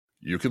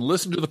You can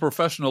listen to The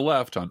Professional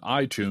Left on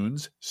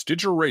iTunes,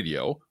 Stitcher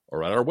Radio,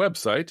 or at our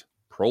website,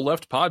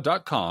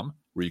 proleftpod.com,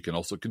 where you can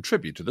also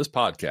contribute to this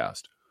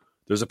podcast.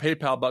 There's a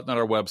PayPal button on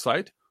our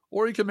website,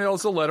 or you can mail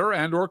us a letter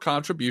and or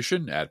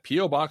contribution at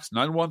P.O. Box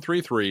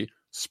 9133,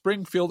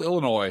 Springfield,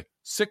 Illinois,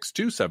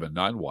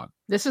 62791.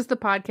 This is the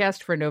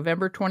podcast for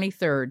November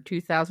 23rd,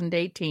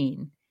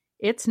 2018.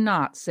 It's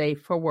not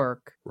safe for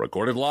work.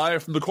 Recorded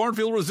live from the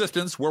Cornfield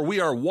Resistance, where we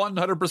are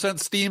 100%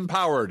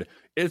 steam-powered.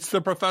 It's The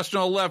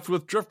Professional Left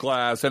with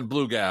Driftglass and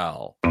Blue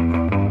Gal. Hi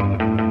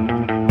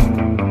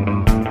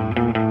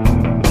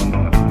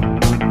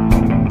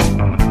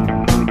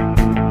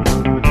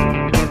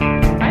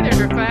there,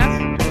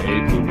 Driftglass.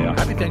 Hey, Blue Gal.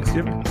 Happy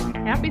Thanksgiving.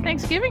 Happy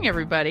Thanksgiving,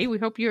 everybody. We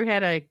hope you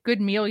had a good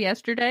meal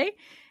yesterday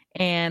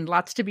and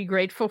lots to be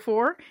grateful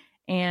for,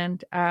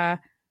 and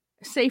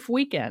safe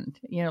weekend.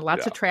 You know,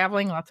 lots of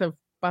traveling, lots of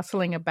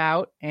bustling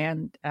about,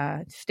 and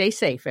stay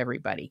safe,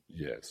 everybody.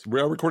 Yes.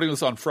 We are recording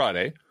this on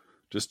Friday,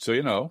 just so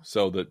you know,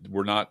 so that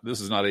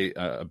this is not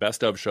a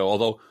best of show,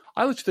 although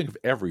I like to think of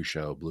every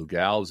show, Blue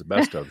Gal, as a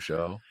best of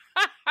show.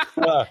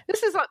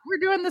 We're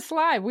doing this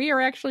live. We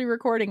are actually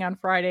recording on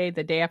Friday,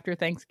 the day after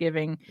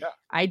Thanksgiving.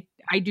 Yeah.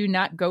 I do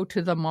not go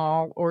to the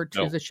mall or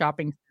to the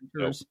shopping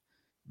centers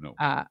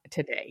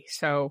today.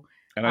 So,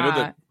 and I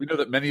know we know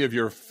that many of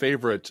your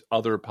favorite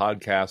other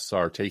podcasts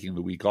are taking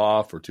the week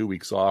off or 2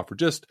 weeks off or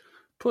just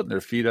putting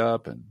their feet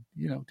up and,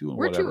 doing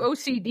whatever. We're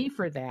too OCD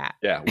for that.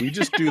 Yeah, we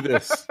just do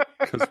this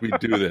because we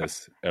do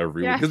this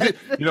every week.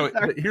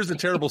 Because here's the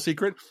terrible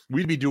secret.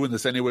 We'd be doing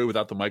this anyway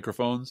without the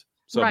microphones.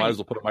 So I might as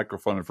well put a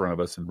microphone in front of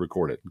us and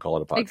record it and call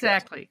it a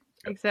podcast.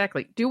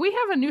 Exactly. Do we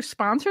have a new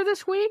sponsor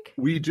this week?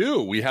 We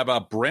do. We have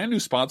a brand new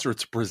sponsor.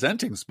 It's a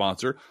presenting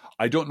sponsor.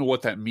 I don't know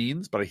what that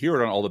means, but I hear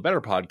it on all the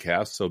better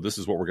podcasts, so this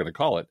is what we're going to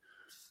call it.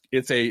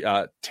 It's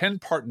a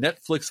 10-part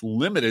Netflix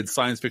limited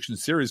science fiction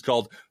series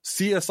called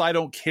CSI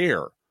Don't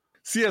Care.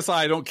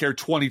 CSI Don't Care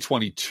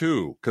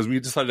 2022, because we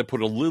decided to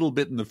put a little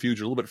bit in the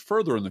future, a little bit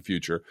further in the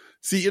future.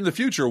 See, in the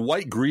future,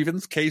 white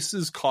grievance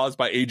cases caused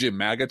by AJ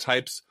MAGA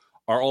types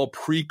are all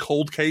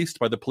pre-cold cased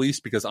by the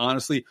police because,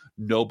 honestly,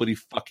 nobody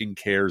fucking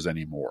cares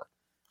anymore.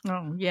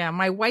 Oh, yeah.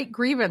 My white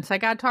grievance. I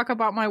got to talk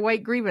about my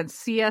white grievance.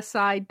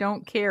 CSI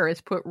Don't Care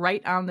is put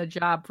right on the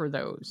job for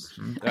those.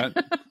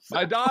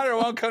 My daughter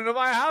won't come to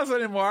my house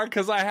anymore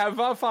because I have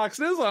Fox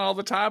News on all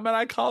the time and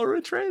I call her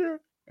a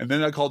traitor. And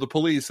then I call the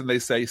police and they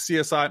say,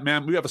 CSI,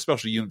 ma'am, we have a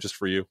special unit just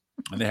for you.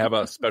 And they have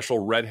a special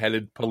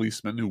red-headed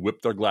policeman who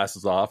whip their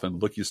glasses off and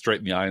look you straight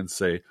in the eye and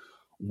say,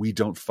 we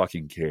don't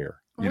fucking care.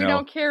 We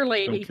don't care,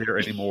 lady. Don't care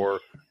anymore.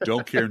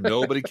 Don't care.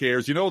 Nobody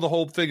cares. You know the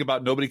whole thing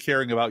about nobody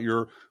caring about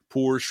your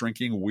poor,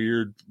 shrinking,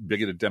 weird,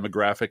 bigoted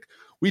demographic.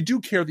 We do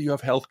care that you have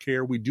health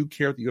care. We do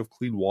care that you have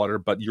clean water.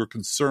 But your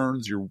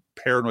concerns, your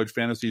paranoid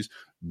fantasies,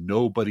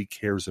 nobody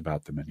cares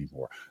about them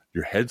anymore.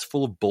 Your head's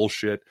full of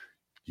bullshit.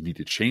 You need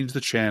to change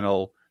the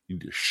channel. You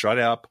need to shut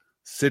up,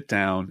 sit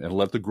down, and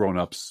let the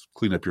grown-ups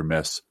clean up your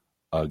mess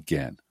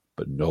again.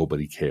 But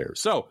nobody cares.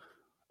 So,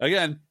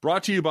 again,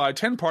 brought to you by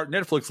 10-part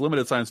Netflix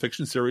limited science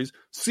fiction series,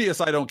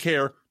 CSI Don't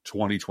Care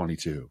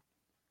 2022.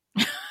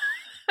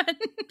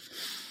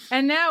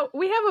 And now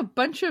we have a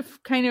bunch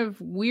of kind of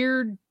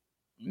weird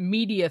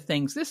media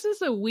things. This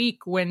is a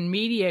week when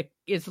media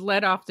is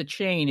let off the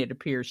chain, it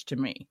appears to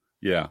me.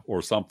 Yeah,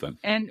 or something.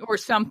 And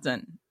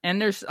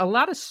there's a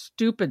lot of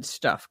stupid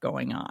stuff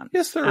going on.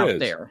 Yes, there out is.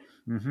 There.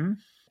 Mm-hmm.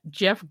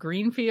 Jeff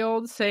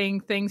Greenfield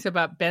saying things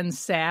about Ben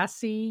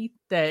Sasse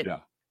that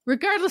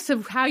regardless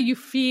of how you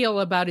feel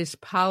about his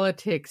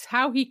politics,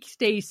 how he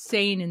stays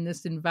sane in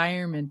this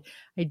environment,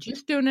 I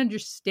just don't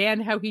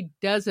understand how he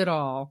does it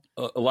all.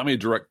 Allow me a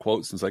direct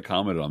quote since I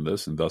commented on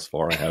this, and thus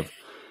far I have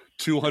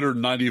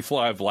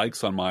 295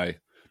 likes on my,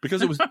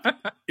 because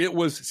it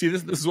was, see,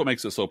 this is what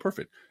makes it so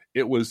perfect.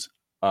 It was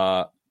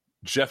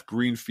Jeff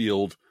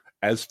Greenfield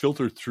as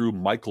filtered through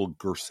Michael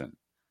Gerson.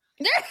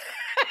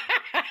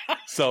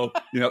 So,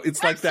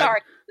 it's like that.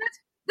 Sorry.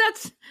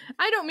 That's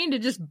I don't mean to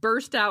just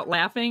burst out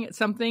laughing at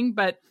something,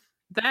 but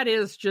that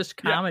is just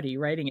comedy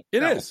writing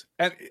itself. It is.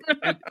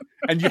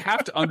 And you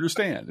have to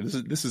understand.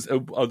 This is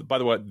by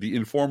the way, the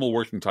informal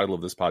working title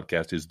of this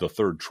podcast is The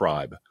Third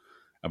Tribe.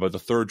 And by the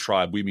third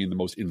tribe, we mean the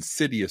most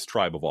insidious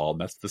tribe of all,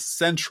 and that's the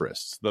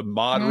centrists, the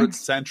moderate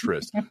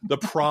centrists, the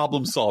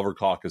problem solver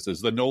caucuses,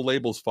 the no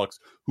labels fucks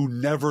who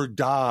never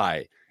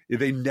die.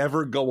 They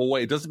never go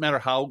away. It doesn't matter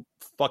how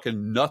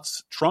fucking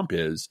nuts Trump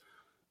is.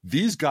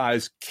 These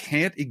guys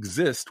can't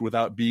exist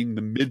without being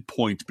the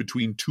midpoint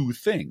between two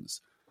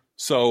things.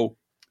 So,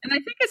 and I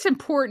think it's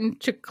important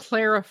to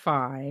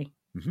clarify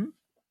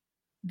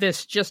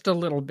this just a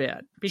little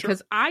bit,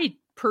 because I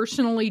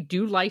personally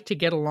do like to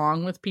get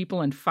along with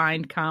people and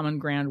find common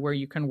ground where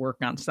you can work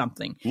on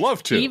something.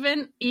 Love to.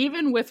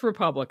 Even with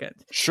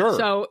Republicans. Sure.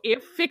 So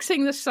if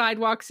fixing the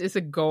sidewalks is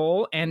a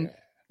goal and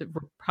the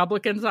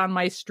Republicans on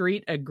my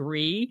street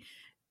agree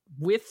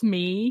with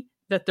me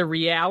that the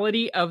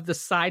reality of the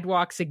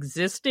sidewalks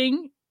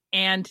existing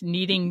and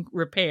needing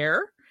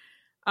repair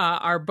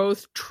are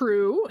both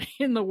true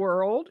in the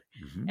world.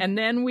 Mm-hmm.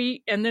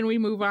 And then we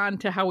move on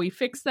to how we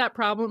fix that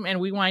problem, and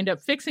we wind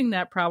up fixing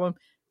that problem.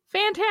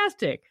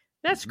 Fantastic.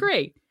 That's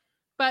great.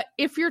 But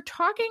if you're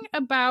talking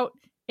about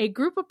a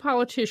group of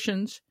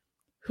politicians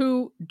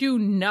who do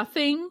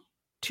nothing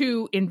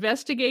to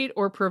investigate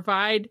or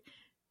provide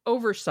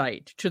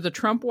oversight to the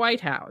Trump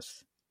White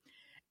House,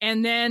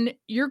 and then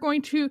you're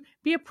going to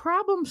be a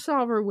problem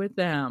solver with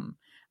them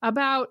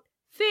about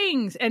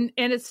things, and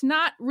it's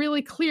not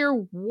really clear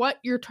what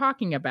you're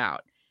talking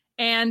about.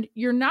 And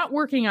you're not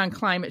working on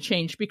climate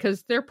change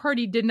because their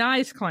party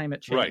denies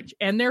climate change. Right.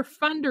 And their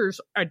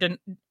funders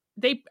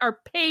they are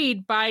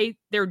paid by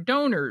their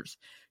donors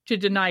to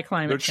deny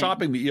climate change. They're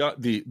chopping the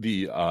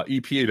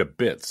EPA to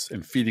bits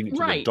and feeding it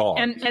to the dog.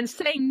 And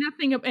saying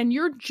nothing and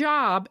your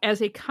job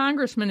as a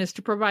congressman is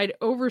to provide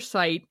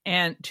oversight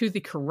and to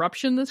the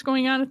corruption that's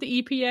going on at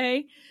the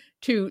EPA,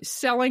 to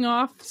selling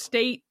off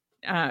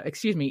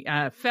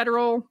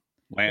federal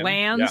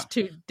lands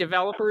to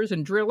developers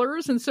and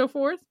drillers and so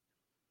forth.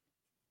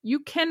 You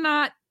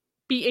cannot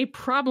be a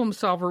problem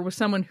solver with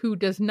someone who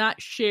does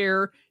not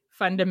share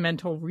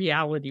fundamental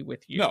reality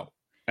with you. No.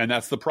 And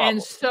that's the problem.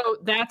 And so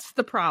that's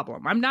the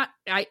problem.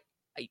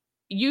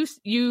 You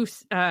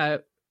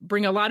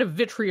bring a lot of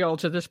vitriol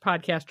to this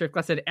podcast, Drift.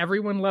 I said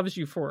everyone loves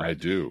you for it. I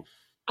do.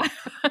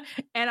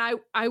 And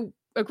I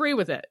agree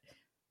with it.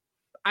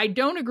 I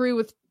don't agree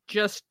with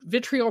just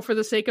vitriol for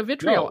the sake of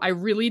vitriol. No. I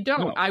really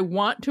don't. No. I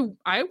want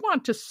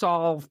to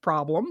solve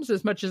problems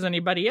as much as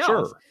anybody else.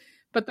 Sure.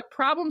 But the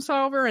problem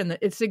solver, and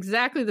it's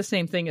exactly the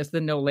same thing as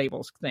the no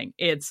labels thing.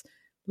 It's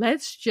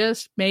let's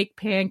just make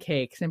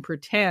pancakes and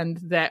pretend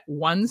that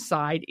one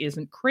side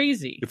isn't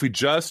crazy. If we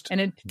just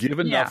give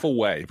enough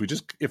away,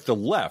 if the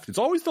left, it's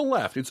always the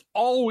left. It's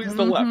always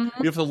the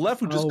left. If the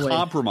left would just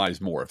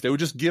compromise more, if they would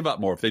just give up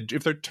more,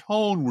 if their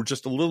tone were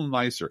just a little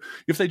nicer,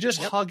 if they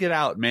just hug it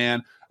out,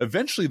 man,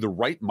 eventually the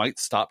right might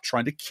stop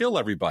trying to kill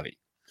everybody.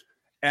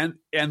 And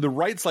the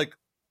right's like,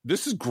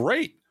 this is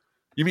great.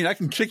 You mean I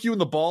can kick you in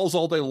the balls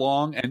all day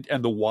long,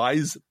 and the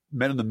wise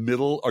men in the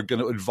middle are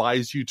going to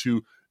advise you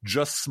to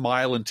just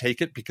smile and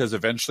take it because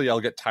eventually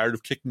I'll get tired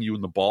of kicking you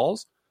in the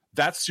balls?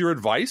 That's your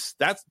advice?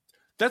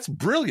 That's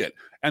brilliant.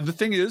 And the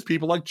thing is,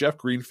 people like Jeff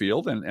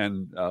Greenfield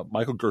and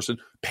Michael Gerson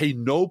pay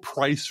no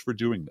price for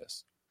doing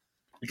this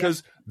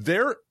because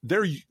their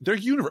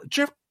universe.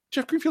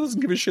 Jeff Greenfield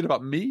doesn't give a shit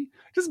about me. He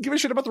doesn't give a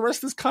shit about the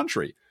rest of this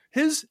country.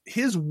 His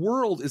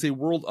world is a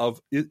world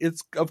of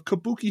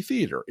kabuki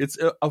theater. It's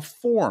a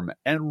form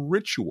and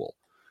ritual.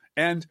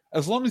 And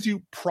as long as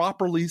you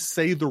properly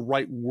say the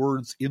right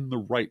words in the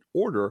right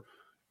order,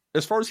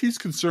 as far as he's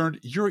concerned,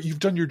 you've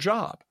done your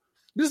job.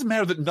 It doesn't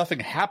matter that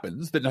nothing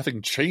happens, that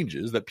nothing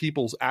changes, that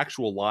people's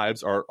actual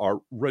lives are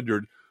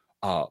rendered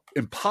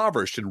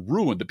impoverished and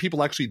ruined, that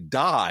people actually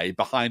die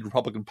behind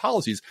Republican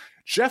policies.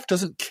 Jeff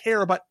doesn't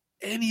care about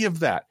any of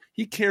that.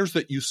 He cares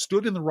that you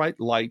stood in the right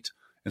light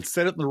and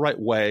said it in the right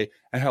way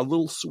and had a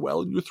little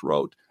swell in your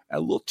throat and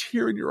a little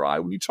tear in your eye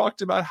when you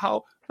talked about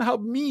how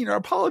mean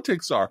our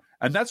politics are.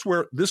 And that's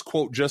where this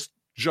quote just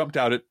jumped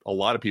out at a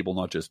lot of people,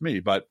 not just me.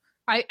 But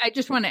I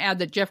just want to add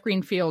that Jeff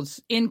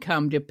Greenfield's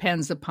income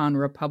depends upon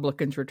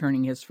Republicans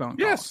returning his phone calls.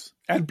 Yes.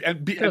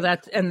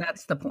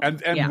 That's the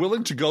point. And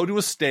willing to go to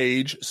a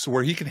stage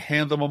where he can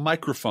hand them a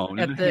microphone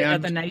at the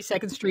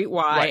 92nd Street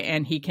Y, right.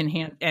 And he can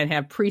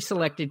have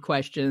pre-selected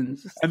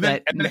questions and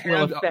then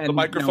hand the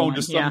microphone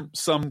to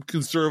some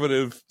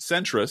conservative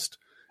centrist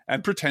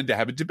and pretend to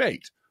have a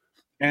debate.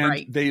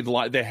 And they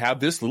have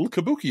this little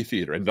kabuki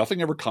theater, and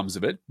nothing ever comes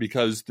of it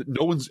because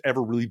no one's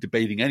ever really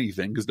debating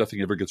anything because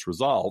nothing ever gets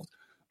resolved.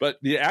 But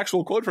the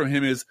actual quote from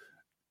him is,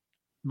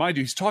 mind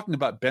you, he's talking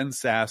about Ben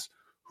Sasse,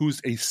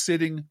 who's a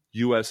sitting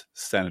U.S.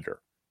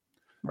 senator.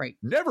 Right.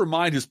 Never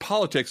mind his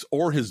politics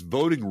or his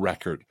voting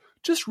record.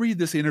 Just read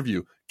this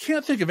interview.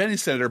 Can't think of any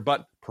senator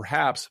but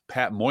perhaps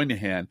Pat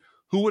Moynihan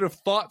who would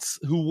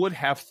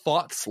have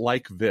thoughts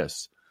like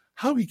this.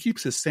 How he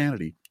keeps his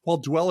sanity while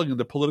dwelling in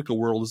the political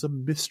world is a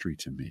mystery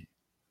to me.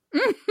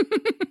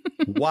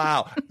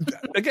 Wow.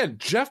 Again,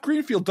 Jeff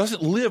Greenfield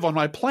doesn't live on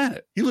my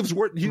planet. He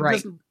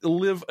doesn't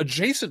live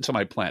adjacent to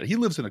my planet. He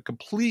lives in a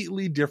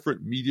completely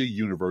different media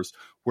universe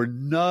where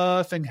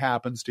nothing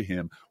happens to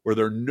him, where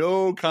there are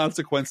no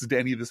consequences to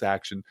any of this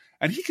action.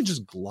 And he can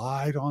just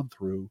glide on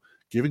through,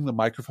 giving the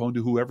microphone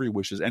to whoever he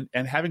wishes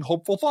and having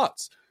hopeful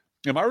thoughts.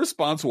 And my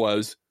response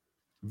was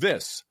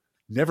this.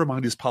 Never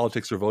mind his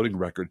politics or voting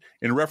record,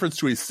 in reference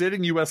to a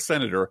sitting U.S.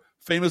 senator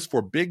famous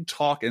for big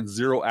talk and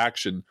zero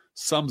action,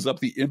 sums up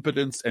the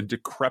impotence and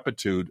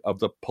decrepitude of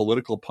the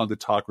political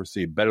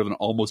punditocracy better than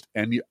almost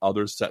any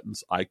other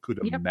sentence I could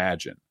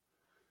imagine.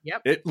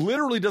 Yep. It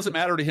literally doesn't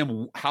matter to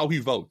him how he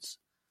votes.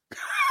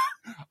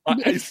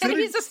 He's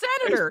a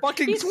senator.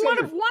 He's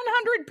one of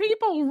 100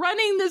 people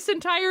running this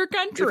entire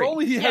country. If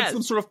only he had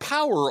some sort of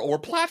power or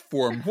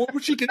platform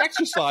which he could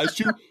exercise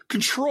to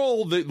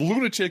control the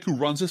lunatic who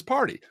runs his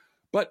party.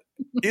 But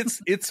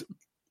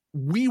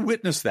we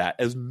witness that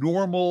as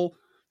normal,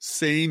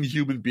 sane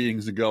human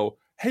beings and go,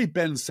 hey,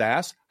 Ben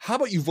Sasse, how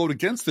about you vote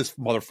against this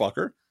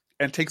motherfucker?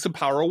 and take some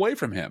power away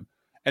from him.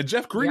 And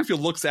Jeff Greenfield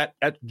looks at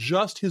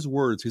just his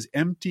words, his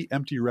empty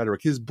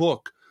rhetoric, his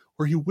book,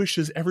 where he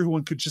wishes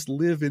everyone could just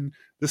live in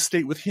the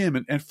state with him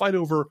and fight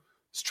over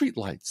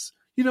streetlights.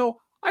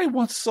 I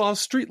once saw a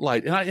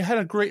streetlight and I had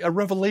a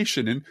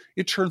revelation, and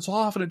it turns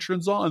off and it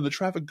turns on and the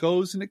traffic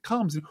goes and it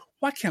comes. And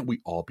why can't we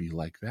all be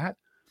like that?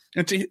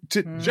 And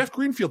to Jeff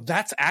Greenfield,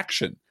 that's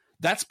action.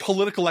 That's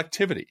political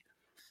activity.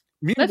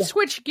 Let's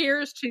switch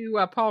gears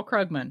to Paul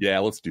Krugman. Yeah,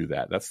 let's do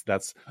that.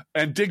 That's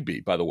and Digby,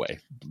 by the way.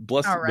 The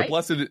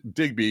blessed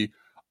Digby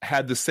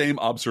had the same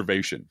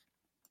observation.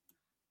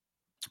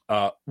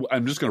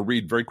 I'm just going to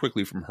read very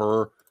quickly from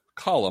her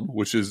column,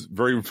 which is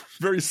very,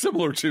 very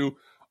similar to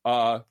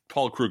Paul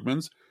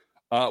Krugman's,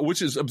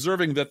 which is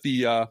observing that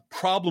the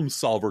problem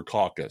solver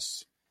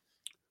caucus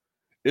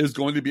is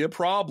going to be a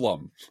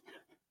problem.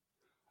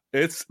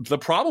 It's the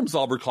problem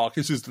solver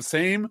caucus is the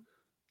same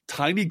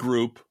tiny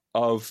group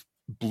of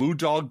blue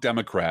dog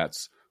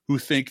Democrats who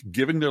think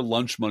giving their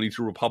lunch money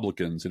to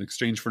Republicans in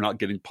exchange for not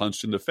getting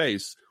punched in the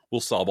face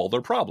will solve all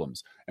their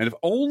problems. And if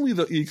only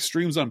the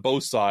extremes on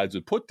both sides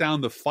would put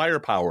down the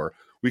firepower,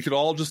 we could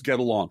all just get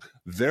along.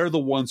 They're the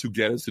ones who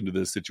get us into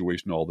this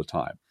situation all the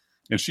time.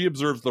 And she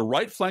observes the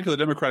right flank of the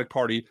Democratic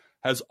Party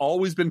has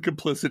always been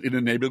complicit in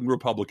enabling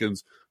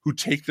Republicans who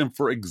take them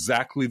for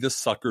exactly the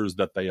suckers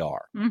that they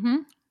are. Mm-hmm.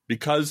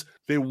 Because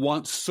they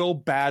want so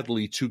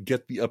badly to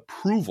get the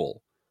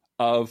approval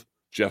of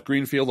Jeff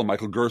Greenfield and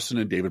Michael Gerson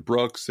and David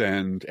Brooks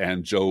and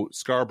Joe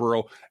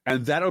Scarborough.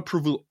 And that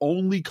approval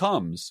only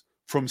comes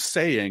from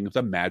saying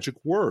the magic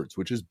words,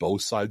 which is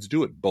both sides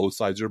do it. Both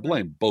sides are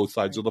blamed. Both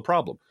sides are the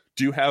problem.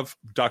 Do you have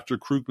Dr.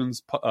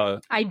 Krugman's?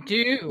 I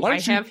do. I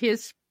have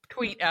his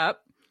tweet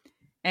up,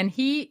 and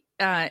he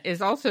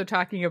is also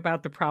talking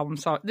about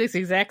this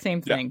exact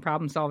same thing,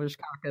 Problem Solvers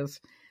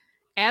Caucus.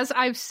 As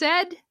I've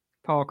said,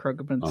 Paul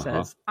Krugman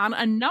says, on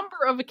a number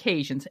of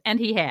occasions, and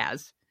he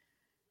has,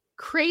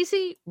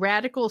 crazy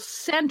radical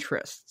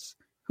centrists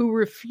who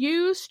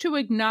refuse to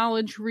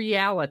acknowledge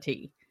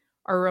reality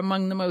are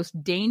among the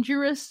most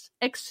dangerous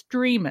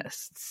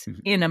extremists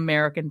in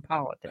American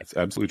politics. That's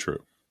absolutely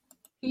true.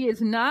 He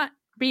is not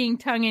being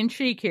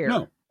tongue-in-cheek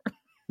here.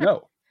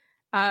 No.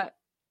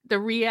 The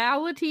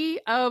reality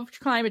of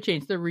climate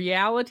change, the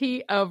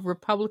reality of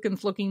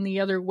Republicans looking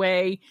the other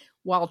way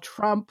while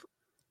Trump,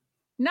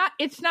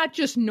 it's not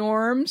just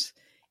norms.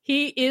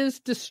 He is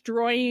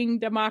destroying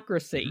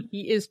democracy.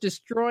 He is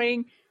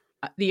destroying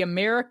the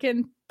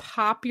American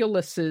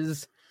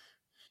populace's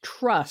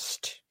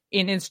trust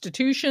in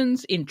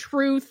institutions, in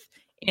truth,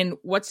 in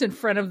what's in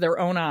front of their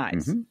own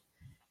eyes.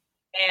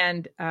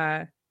 And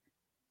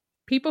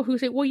people who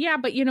say, well, yeah,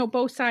 but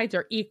both sides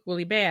are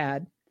equally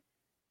bad,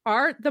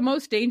 are the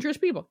most dangerous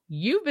people.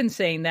 You've been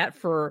saying that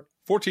for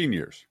 14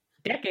 years.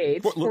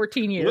 Decades,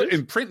 14 years.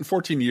 In print,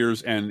 14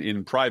 years, and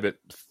in private,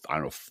 I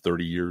don't know,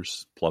 30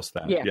 years plus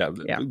that.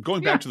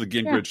 Going back to the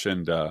Gingrich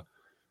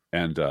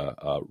and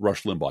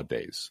Rush Limbaugh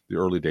days, the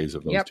early days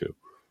of those two.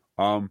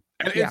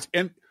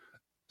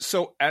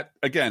 So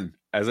again,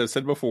 as I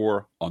said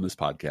before on this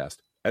podcast,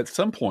 at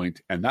some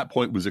point, and that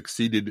point was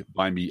exceeded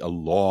by me a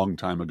long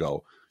time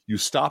ago, you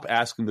stop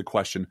asking the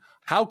question,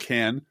 how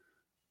can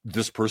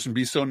this person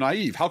be so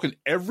naive? How can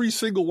every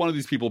single one of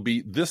these people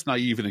be this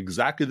naive in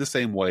exactly the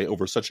same way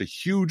over such a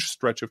huge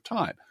stretch of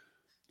time?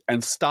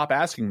 And stop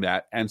asking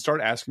that and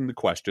start asking the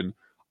question,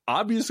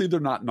 obviously they're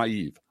not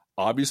naive.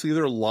 Obviously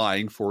they're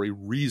lying for a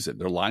reason.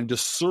 They're lying to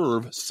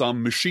serve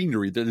some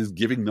machinery that is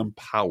giving them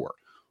power.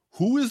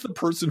 Who is the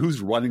person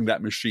who's running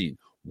that machine?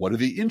 What are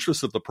the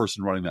interests of the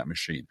person running that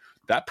machine?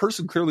 That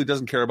person clearly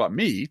doesn't care about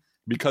me,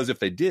 because if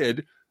they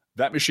did,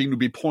 that machine would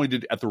be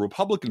pointed at the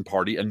Republican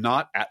Party and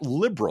not at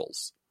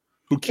liberals.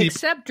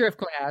 Except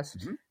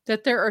Driftglass,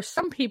 that there are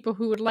some people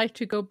who would like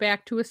to go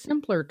back to a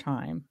simpler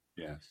time.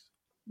 Yes.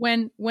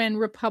 When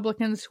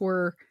Republicans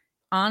were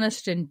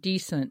honest and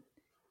decent.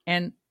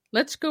 And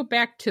let's go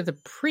back to the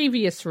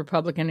previous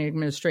Republican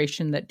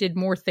administration that did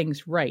more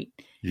things right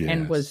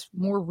and was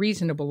more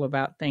reasonable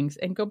about things,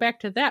 and go back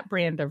to that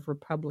brand of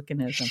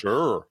republicanism.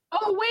 Sure.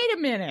 Oh, wait a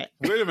minute.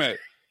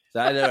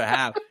 That never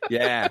happened.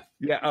 Yeah.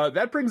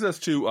 That brings us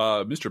to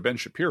Mr. Ben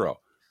Shapiro,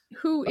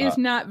 who is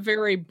not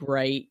very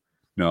bright.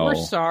 No. We're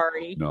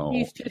sorry. No.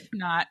 He's just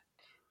not.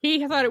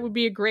 He thought it would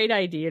be a great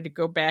idea to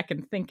go back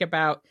and think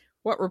about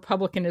what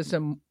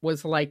republicanism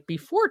was like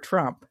before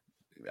Trump.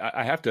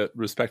 I have to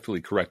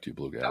respectfully correct you,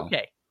 Blue Gal.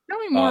 Okay. Tell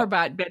me more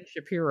about Ben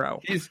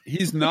Shapiro.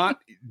 He's not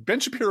Ben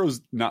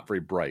Shapiro's not very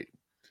bright.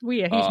 Well,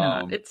 yeah, he's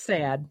not. It's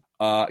sad.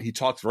 He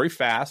talks very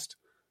fast.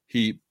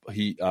 He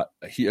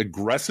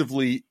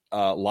aggressively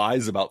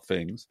lies about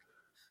things,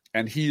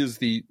 and he is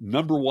the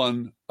number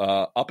one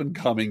up and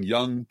coming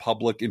young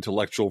public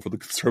intellectual for the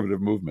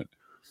conservative movement,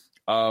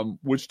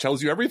 which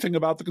tells you everything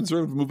about the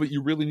conservative movement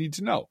you really need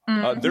to know.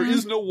 There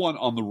is no one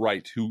on the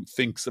right who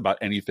thinks about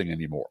anything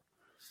anymore.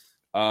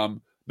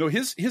 No,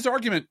 his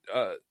argument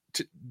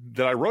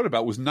that I wrote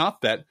about was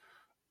not that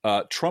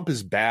Trump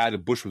is bad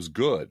and Bush was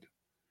good.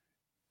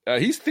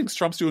 He thinks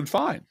Trump's doing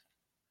fine.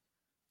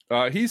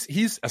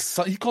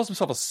 He calls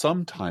himself a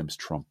sometimes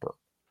Trumper.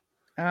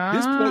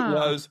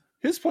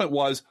 His point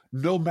was,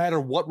 no matter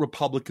what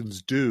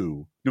Republicans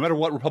do,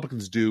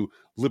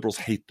 liberals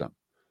hate them.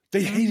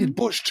 They hated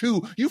Bush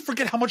too. You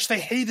forget how much they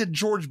hated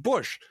George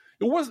Bush.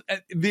 It was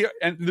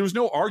and there was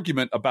no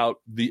argument about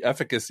the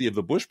efficacy of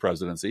the Bush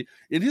presidency.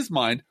 In his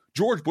mind,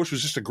 George Bush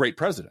was just a great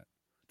president.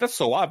 That's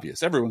so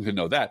obvious. Everyone can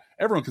know that.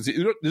 Everyone can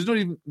see. There's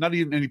not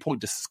even any point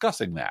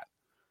discussing that.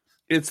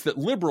 It's that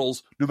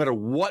liberals, no matter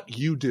what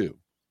you do,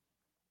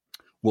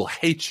 will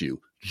hate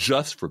you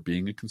just for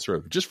being a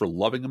conservative, just for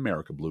loving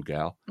America, Blue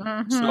Gal.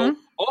 So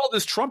all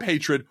this Trump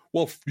hatred,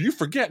 well, you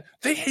forget,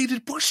 they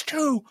hated Bush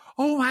too.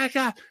 Oh, my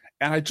God.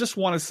 And I just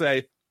want to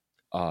say,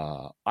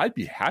 I'd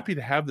be happy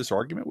to have this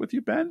argument with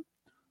you, Ben.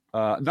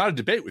 Not a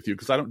debate with you,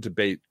 because I don't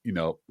debate,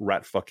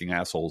 rat fucking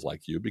assholes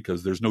like you,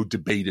 because there's no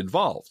debate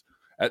involved.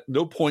 At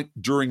no point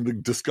during the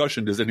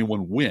discussion does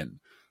anyone win.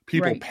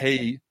 People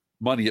pay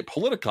money at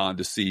Politicon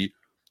to see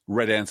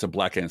red ants and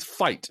black ants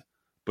fight.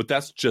 But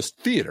that's just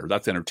theater.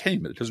 That's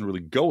entertainment. It doesn't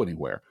really go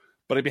anywhere.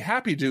 But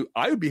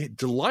I would be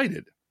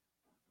delighted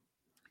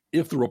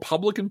if the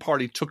Republican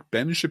Party took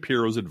Ben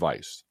Shapiro's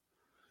advice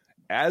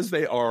as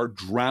they are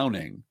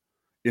drowning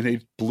in a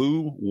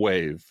blue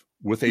wave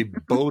with a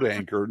boat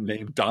anchor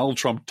named Donald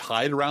Trump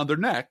tied around their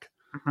neck.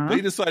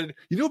 They decided,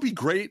 it'd be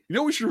great. You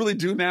know what we should really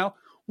do now?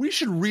 We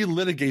should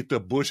relitigate the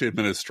Bush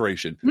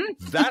administration.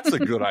 That's a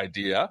good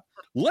idea.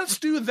 Let's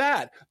do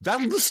that.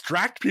 That'll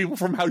distract people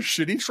from how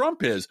shitty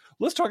Trump is.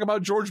 Let's talk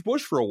about George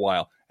Bush for a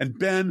while. And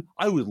Ben,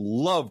 I would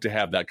love to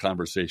have that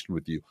conversation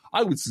with you.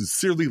 I would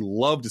sincerely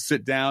love to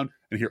sit down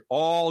and hear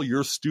all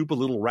your stupid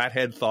little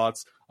rathead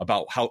thoughts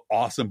about how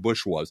awesome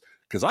Bush was.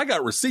 Because I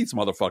got receipts,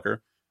 motherfucker.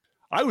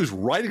 I was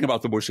writing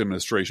about the Bush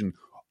administration.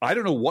 I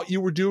don't know what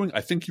you were doing.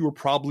 I think you were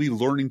probably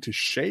learning to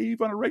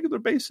shave on a regular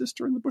basis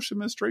during the Bush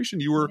administration.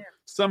 You were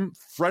some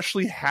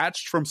freshly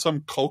hatched from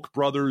some Koch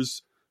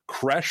brothers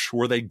creche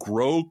where they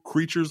grow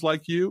creatures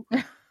like you.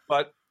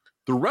 But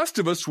the rest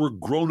of us were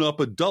grown-up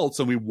adults,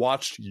 and we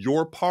watched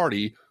your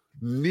party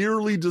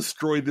nearly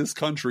destroy this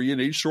country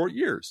in 8 short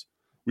years.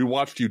 We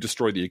watched you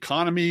destroy the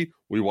economy.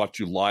 We watched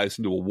you lie us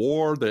into a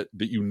war that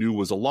you knew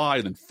was a lie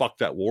and then fuck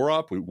that war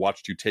up. We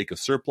watched you take a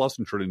surplus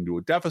and turn it into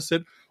a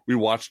deficit. We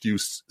watched you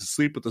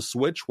sleep with the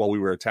switch while we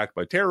were attacked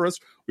by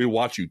terrorists. We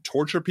watched you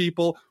torture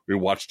people. We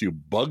watched you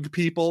bug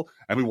people.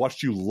 And we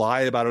watched you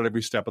lie about it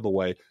every step of the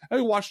way. And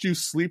we watched you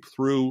sleep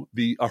through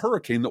a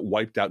hurricane that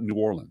wiped out New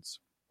Orleans.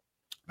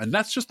 And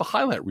that's just the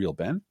highlight reel,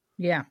 Ben.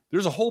 Yeah.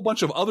 There's a whole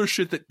bunch of other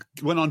shit that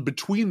went on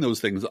between those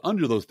things,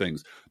 under those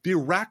things. The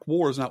Iraq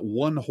War is not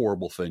one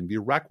horrible thing. The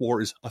Iraq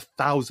War is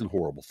 1,000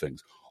 horrible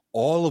things,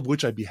 all of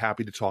which I'd be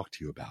happy to talk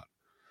to you about.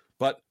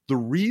 But the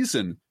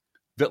reason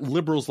that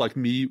liberals like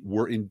me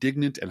were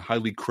indignant and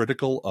highly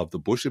critical of the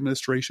Bush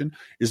administration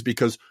is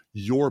because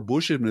your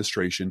Bush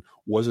administration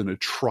was an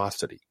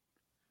atrocity.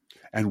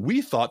 And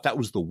we thought that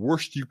was the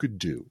worst you could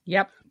do.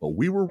 Yep. But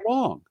we were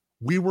wrong.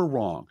 We were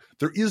wrong.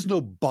 There is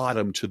no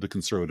bottom to the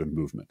conservative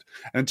movement.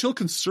 And until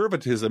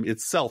conservatism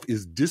itself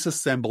is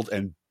disassembled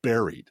and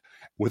buried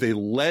with a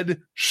lead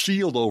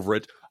shield over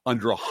it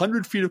under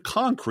 100 feet of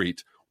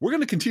concrete, we're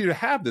going to continue to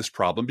have this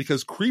problem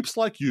because creeps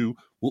like you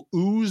will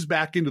ooze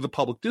back into the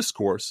public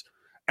discourse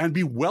and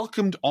be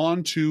welcomed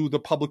onto the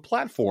public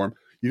platform,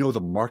 the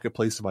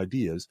marketplace of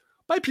ideas,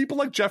 by people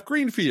like Jeff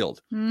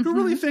Greenfield, who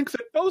really think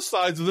that both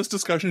sides of this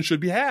discussion should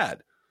be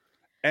had.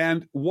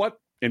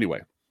 Anyway.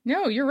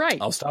 No, you're right.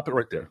 I'll stop it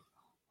right there.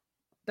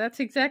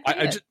 That's exactly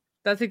it.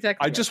 That's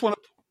exactly it. Just want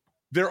to,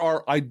 there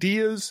are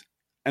ideas,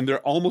 and they're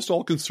almost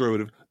all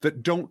conservative,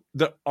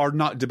 that are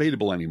not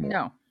debatable anymore.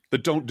 No.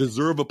 That don't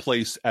deserve a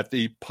place at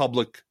the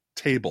public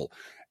table.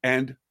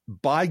 And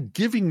by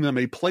giving them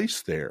a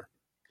place there,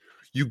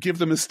 you give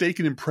the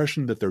mistaken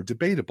impression that they're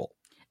debatable.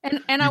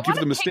 And I want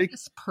to take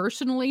this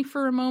personally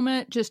for a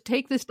moment. Just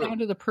take this down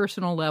to the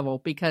personal level,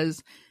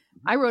 because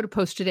I wrote a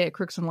post today at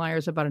Crooks and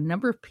Liars about a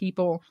number of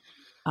people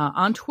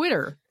on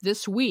Twitter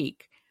this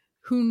week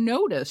who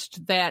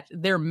noticed that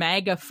their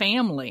MAGA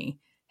family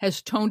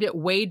has toned it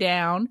way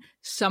down.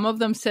 Some of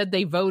them said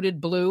they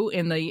voted blue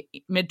in the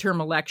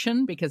midterm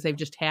election because they've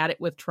just had it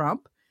with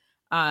Trump.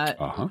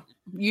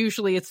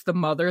 Usually it's the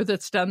mother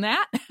that's done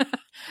that.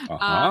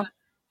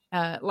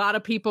 A lot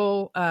of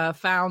people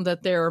found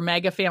that their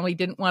MAGA family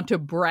didn't want to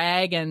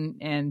brag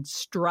and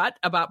strut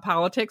about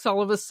politics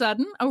all of a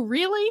sudden. Oh,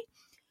 really?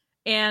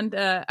 And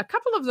a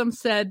couple of them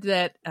said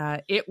that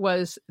it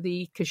was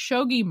the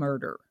Khashoggi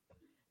murder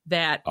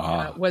that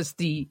was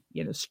the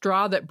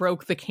straw that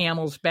broke the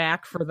camel's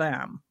back for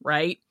them,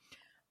 right?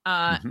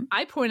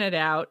 I pointed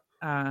out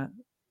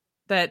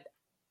that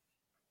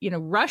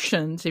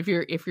Russians,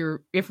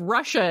 if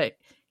Russia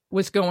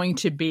was going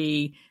to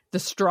be the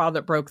straw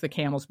that broke the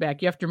camel's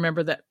back, you have to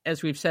remember that,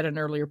 as we've said in an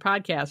earlier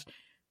podcast,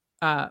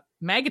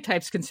 MAGA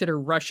types consider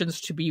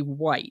Russians to be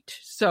white,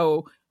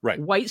 so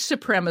white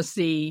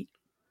supremacy.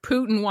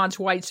 Putin wants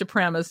white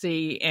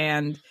supremacy,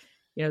 and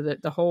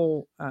the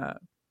whole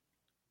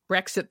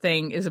Brexit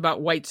thing is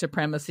about white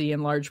supremacy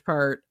in large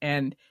part,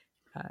 and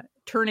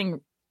turning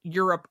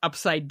Europe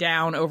upside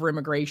down over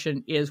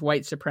immigration is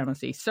white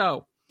supremacy.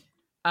 So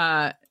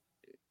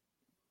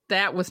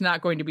that was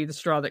not going to be the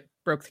straw that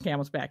broke the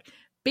camel's back.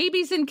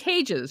 Babies in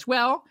cages.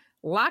 Well,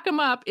 lock them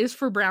up is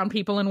for brown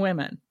people and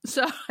women.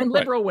 So, and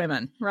liberal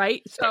women,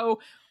 right? So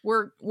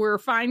we're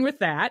fine with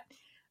that.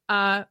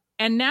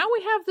 And now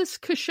we have this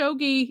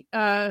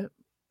Khashoggi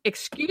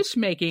excuse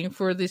making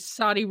for the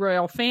Saudi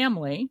royal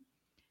family,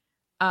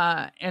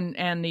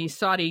 and the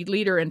Saudi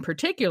leader in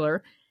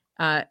particular,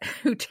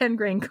 who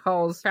Tengrain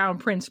calls Crown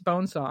Prince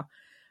Bonesaw.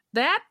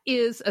 That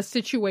is a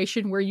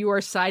situation where you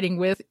are siding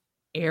with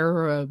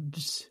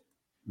Arabs.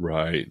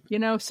 Right. You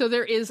know, so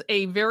there is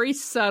a very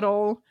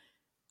subtle,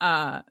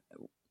 not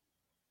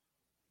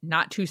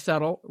too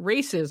subtle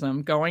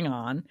racism going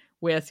on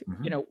with,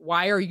 you know,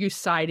 why are you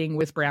siding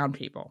with brown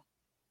people?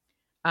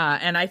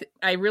 And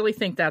I really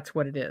think that's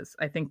what it is.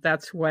 I think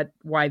that's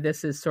why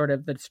this is sort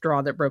of the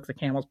straw that broke the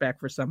camel's back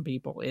for some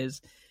people.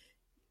 Is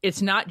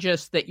it's not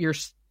just that you're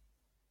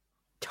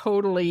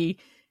totally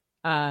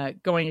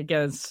going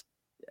against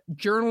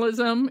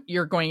journalism.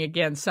 You're going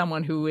against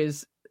someone who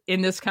is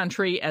in this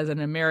country as an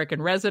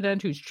American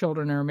resident, whose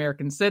children are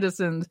American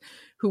citizens,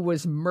 who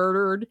was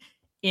murdered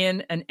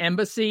in an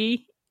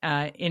embassy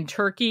in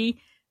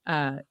Turkey,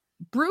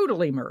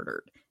 brutally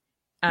murdered.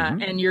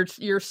 And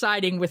you're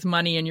siding with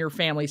money and your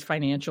family's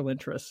financial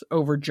interests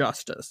over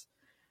justice.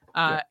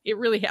 It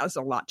really has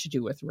a lot to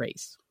do with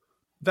race.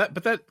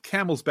 But that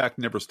camel's back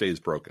never stays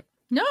broken.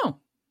 No.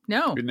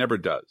 It never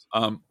does.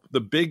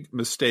 The big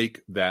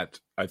mistake that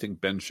I think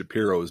Ben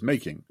Shapiro is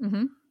making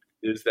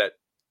is that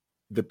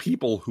the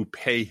people who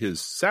pay his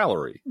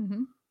salary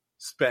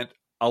spent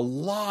a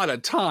lot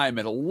of time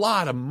and a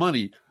lot of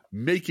money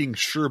making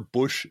sure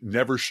Bush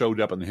never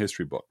showed up in the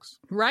history books.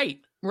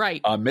 Right.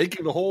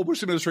 Making the whole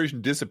Bush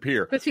administration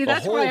disappear. But see,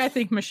 that's why I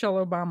think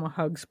Michelle Obama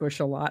hugs Bush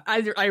a lot.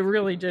 I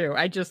really do.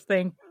 I just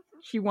think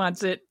she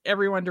wants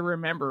everyone to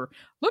remember,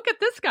 look at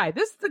this guy.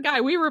 This is the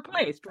guy we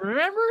replaced.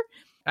 Remember?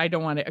 I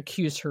don't want to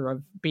accuse her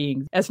of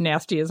being as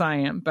nasty as I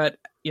am, but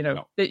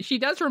she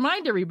does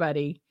remind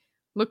everybody,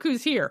 look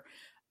who's here.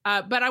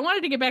 But I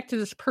wanted to get back to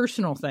this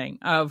personal thing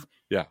of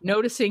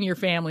noticing your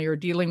family or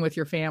dealing with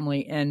your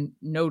family and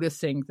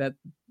noticing that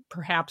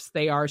perhaps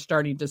they are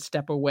starting to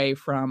step away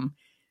from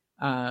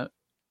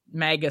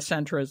MAGA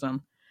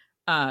centrism.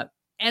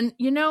 And,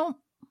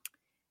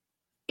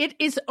 it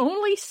is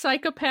only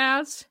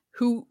psychopaths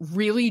who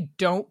really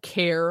don't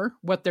care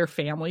what their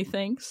family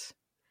thinks.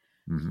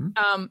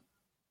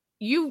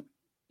 You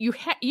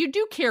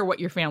do care what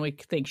your family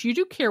thinks. You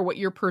do care what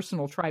your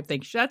personal tribe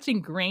thinks. That's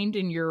ingrained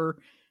in your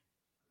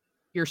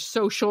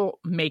social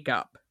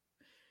makeup.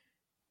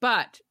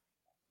 But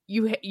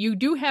you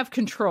do have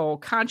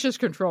conscious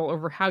control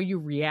over how you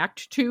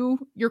react to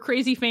your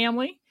crazy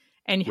family,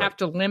 and you have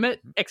to limit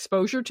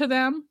exposure to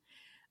them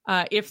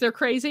if they're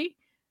crazy.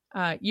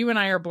 You and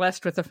I are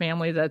blessed with a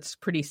family that's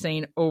pretty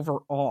sane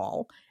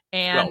overall.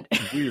 And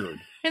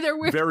weird. And they're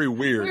weird, very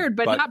weird,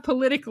 but not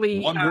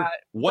politically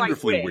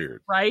wonderfully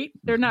weird, right?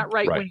 They're not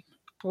right-wing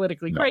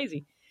politically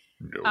crazy.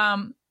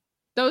 No.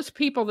 Those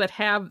people that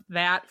have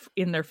that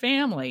in their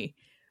family,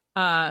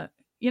 have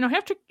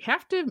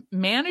to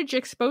manage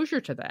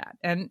exposure to that.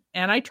 And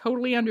I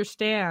totally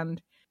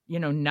understand,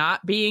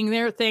 not being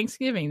there at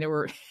Thanksgiving.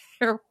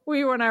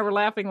 We and I were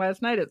laughing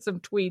last night at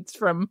some tweets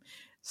from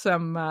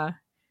some.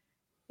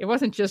 It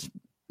wasn't just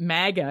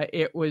MAGA.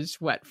 It was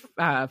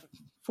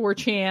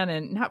 4chan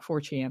and not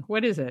 4chan.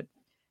 What is it?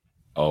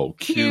 Oh,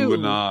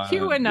 QAnon.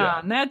 QAnon.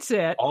 Yeah. That's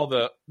it.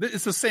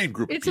 It's the same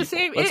group. It's of the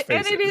same. It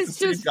It's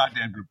just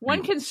goddamn group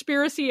one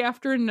conspiracy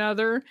after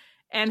another.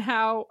 And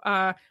how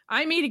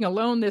I'm eating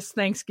alone this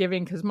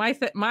Thanksgiving because my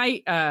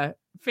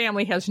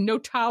family has no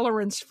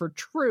tolerance for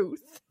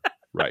truth.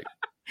 Right.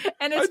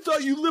 And I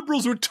thought you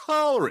liberals were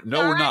tolerant.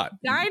 No, we're not.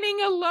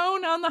 Dining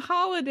alone on the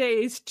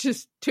holidays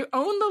just to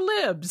own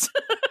the libs.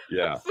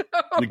 Yeah.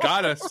 You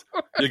got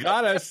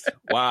us.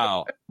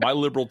 Wow. My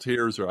liberal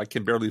tears I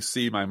can barely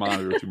see my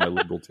monitor through my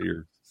liberal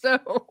tears. So,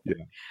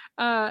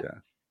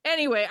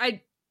 anyway,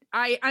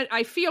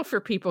 I feel for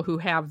people who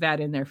have that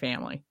in their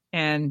family.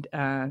 And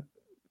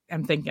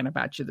I'm thinking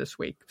about you this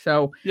week.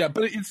 So, yeah,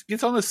 but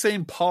it's on the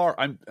same par.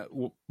 I'm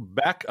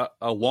back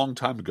a long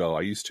time ago.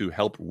 I used to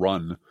help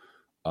run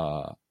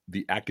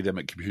the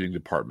academic computing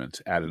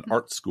department at an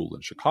art school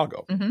in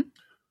Chicago.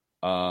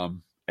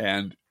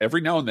 And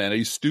every now and then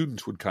a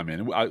student would come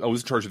in. I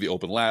was in charge of the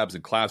open labs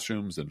and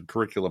classrooms and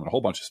curriculum and a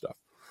whole bunch of stuff.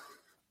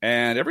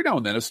 And every now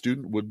and then a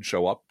student would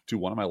show up to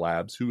one of my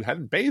labs who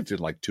hadn't bathed in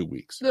like 2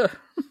 weeks.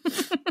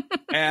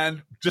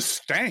 And just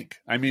stank.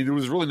 I mean, there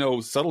was really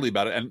no subtlety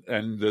about it.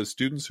 And the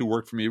students who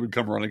worked for me would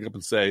come running up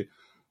and say,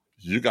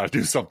 you got to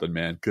do something,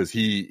 man, because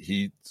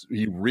he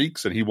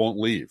reeks and he won't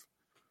leave.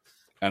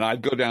 And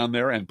I'd go down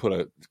there and put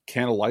a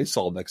can of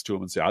Lysol next to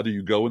him and say, either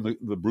you go in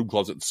the broom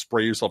closet and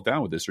spray yourself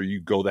down with this, or you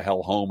go the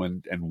hell home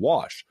and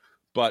wash.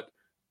 But,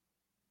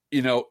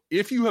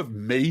 if you have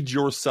made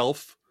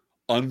yourself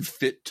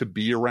unfit to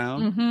be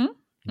around,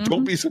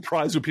 don't be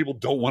surprised when people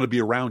don't want to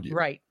be around you.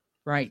 Right.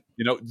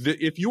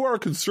 If you are a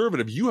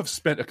conservative, you have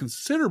spent a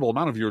considerable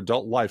amount of your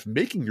adult life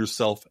making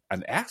yourself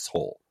an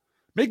asshole,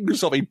 making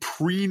yourself a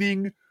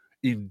preening,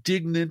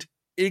 indignant,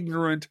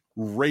 ignorant,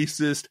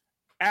 racist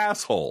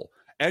asshole.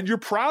 And you're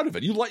proud of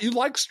it. You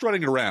like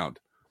strutting around,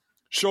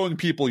 showing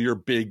people your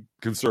big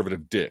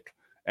conservative dick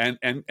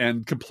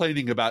and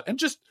complaining about, and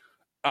just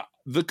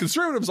the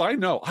conservatives I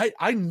know,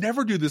 I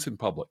never do this in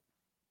public.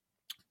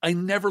 I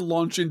never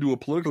launch into a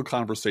political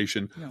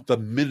conversation the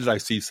minute I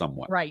see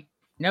someone. Right.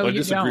 No, I you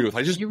disagree don't. with.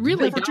 I just you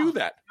really never do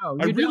that. No,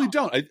 I really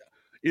don't.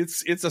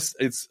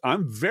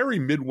 I'm very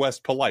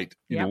Midwest polite,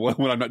 you know,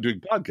 when I'm not doing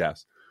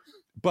podcasts.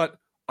 But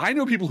I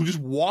know people who just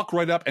walk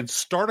right up and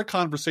start a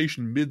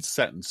conversation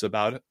mid-sentence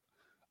about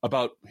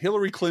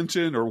Hillary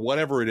Clinton or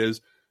whatever it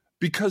is,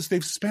 because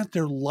they've spent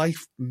their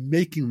life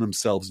making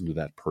themselves into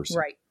that person.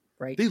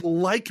 Right. They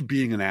like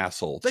being an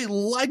asshole. They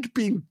like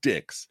being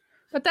dicks.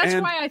 But that's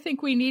why I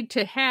think we need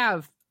to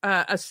have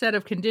a set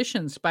of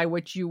conditions by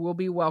which you will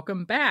be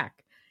welcomed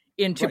back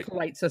into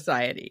polite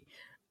society,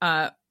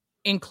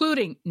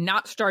 including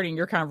not starting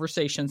your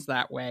conversations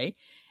that way.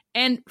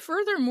 And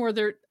furthermore,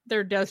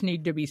 there does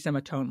need to be some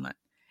atonement.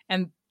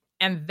 And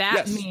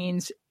that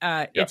means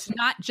it's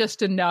not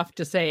just enough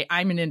to say,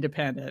 I'm an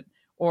independent,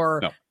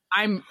 or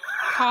I'm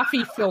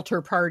coffee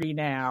filter party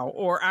now,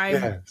 or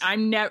I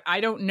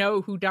don't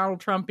know who Donald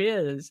Trump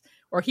is,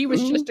 or he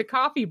was just a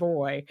coffee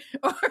boy,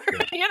 or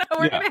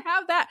we're going to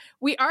have that.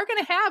 We are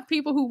going to have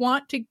people who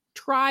want to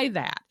try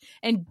that,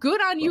 and good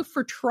on you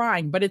for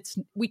trying, but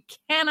we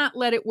cannot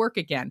let it work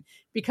again,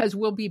 because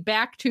we'll be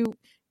back to,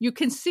 you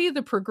can see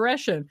the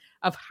progression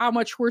of how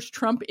much worse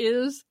Trump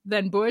is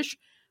than Bush.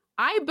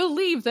 I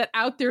believe that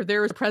out there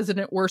is a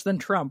president worse than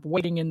Trump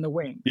waiting in the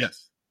wings.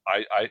 Yes.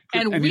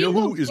 And we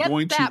will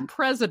get that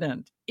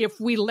president if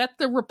we let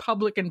the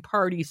Republican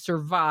Party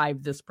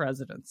survive this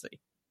presidency.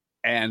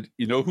 And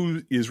you know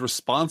who is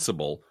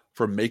responsible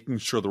for making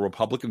sure the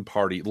Republican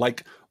Party,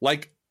 like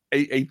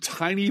a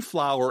tiny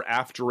flower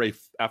after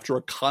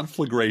a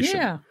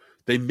conflagration,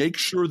 they make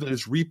sure that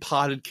it's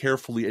repotted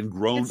carefully and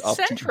grown up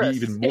to be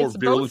even more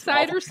virulent.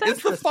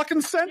 It's the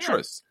fucking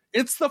centrists.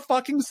 It's the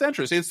fucking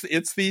centrists.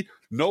 It's the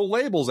no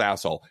labels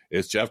asshole.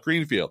 It's Jeff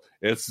Greenfield.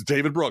 It's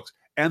David Brooks.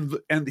 And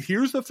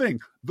here's the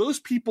thing: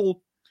 those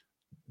people,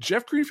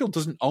 Jeff Greenfield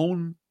doesn't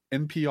own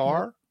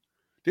NPR.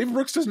 David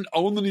Brooks doesn't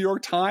own the New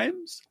York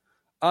Times.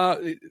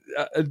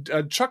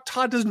 Chuck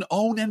Todd doesn't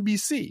own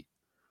NBC.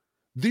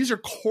 These are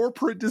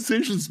corporate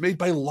decisions made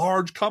by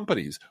large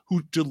companies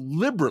who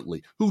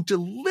deliberately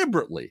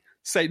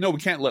say, no, we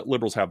can't let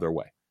liberals have their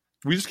way.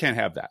 We just can't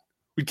have that.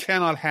 We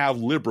cannot have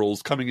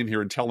liberals coming in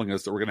here and telling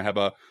us that we're going to have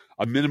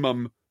a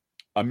minimum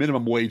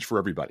wage for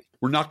everybody.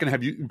 We're not going to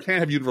have we can't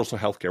have universal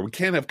health care. We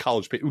can't have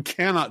college pay. We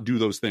cannot do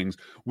those things.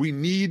 We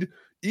need,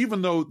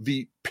 even though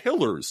the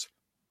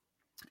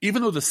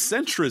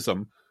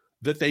centrism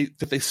that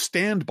they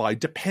stand by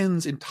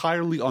depends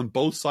entirely on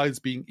both sides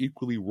being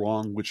equally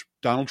wrong, which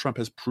Donald Trump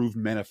has proved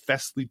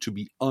manifestly to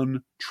be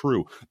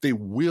untrue. They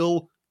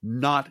will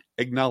not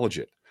acknowledge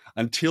it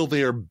until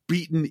they are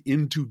beaten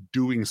into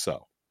doing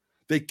so.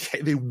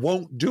 They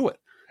won't do it.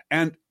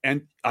 And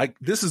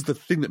this is the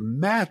thing that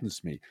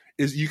maddens me,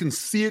 is you can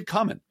see it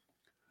coming.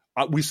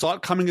 We saw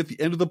it coming at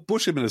the end of the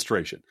Bush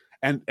administration,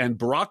 and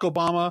Barack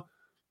Obama,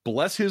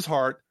 bless his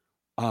heart,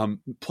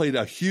 played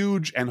a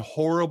huge and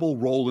horrible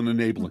role in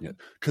enabling it,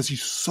 because he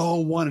so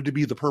wanted to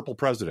be the purple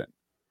president.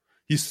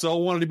 He so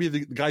wanted to be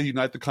the guy to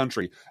unite the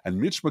country. And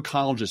Mitch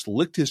McConnell just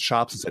licked his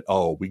chops and said,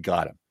 oh, we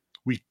got him.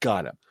 We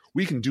got him.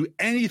 We can do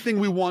anything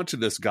we want to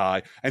this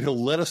guy, and he'll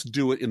let us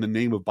do it in the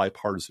name of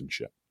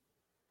bipartisanship.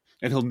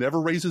 And he'll never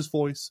raise his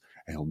voice,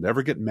 and he'll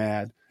never get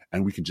mad,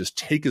 and we can just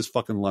take his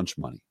fucking lunch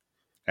money.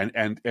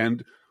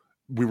 And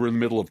we were in the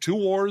middle of 2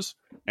 wars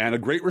and a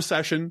great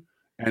recession,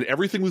 and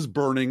everything was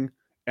burning,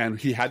 and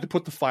he had to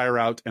put the fire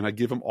out, and I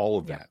give him all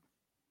of that.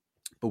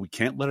 But we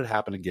can't let it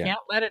happen again.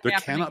 There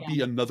cannot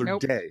be another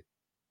day.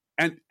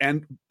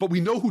 But we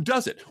know who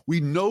does it. We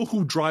know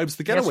who drives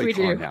the getaway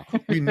car now.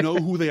 We know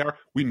who they are.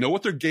 We know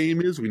what their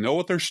game is. We know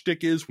what their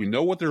shtick is. We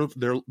know what their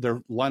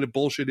line of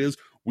bullshit is.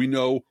 We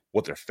know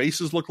what their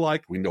faces look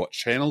like. We know what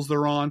channels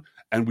they're on,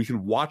 and we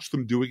can watch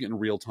them doing it in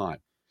real time.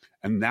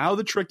 And now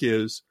the trick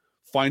is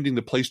finding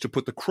the place to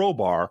put the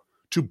crowbar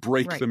to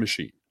break the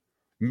machine.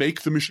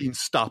 Make the machine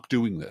stop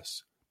doing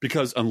this.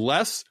 Because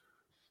unless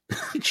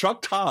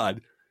Chuck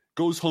Todd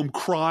goes home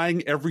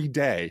crying every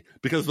day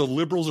because the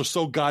liberals are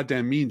so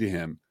goddamn mean to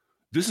him,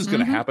 this is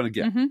going to happen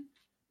again.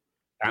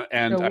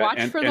 And so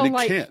watch for the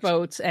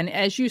lifeboats, and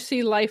as you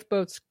see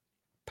lifeboats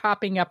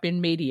popping up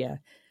in media,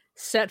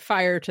 set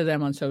fire to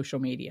them on social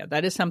media.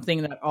 That is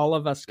something that all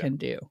of us can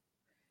do.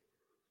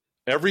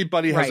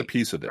 Everybody has a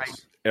piece of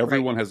this.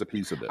 Everyone has a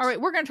piece of this. All right,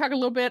 we're going to talk a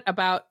little bit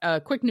about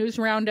a quick news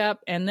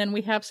roundup, and then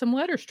we have some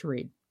letters to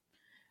read.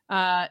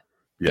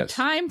 The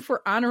time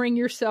for honoring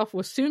yourself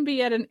will soon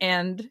be at an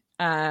end.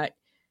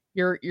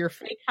 Your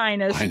fake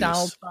highness,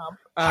 Donald Trump.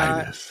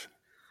 Highness.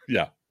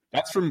 Yeah.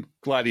 That's from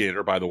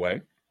Gladiator, by the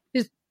way.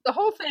 The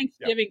whole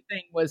Thanksgiving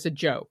thing was a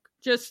joke.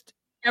 Just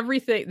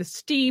everything, the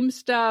steam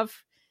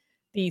stuff,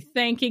 the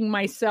thanking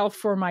myself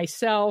for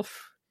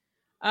myself.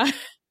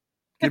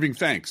 Giving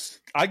thanks.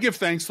 I give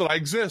thanks that I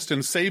exist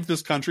and saved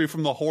this country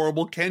from the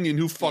horrible Kenyan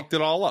who fucked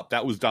it all up.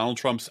 That was Donald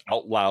Trump's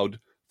out loud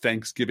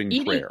Thanksgiving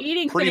prayer.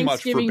 Eating pretty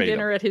Thanksgiving much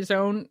dinner at his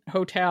own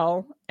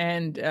hotel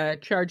and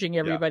charging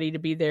everybody to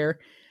be there.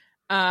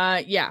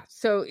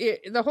 So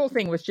the whole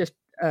thing was just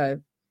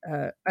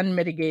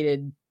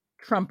unmitigated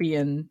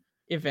Trumpian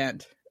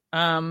event.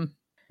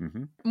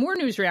 More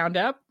news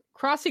roundup.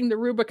 Crossing the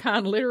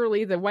Rubicon,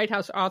 literally, the White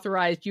House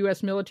authorized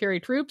U.S.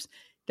 military troops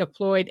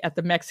deployed at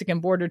the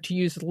Mexican border to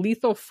use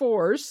lethal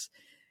force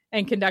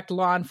and conduct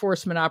law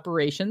enforcement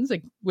operations,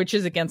 which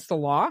is against the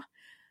law.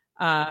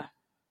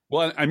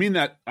 Well, I mean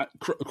that,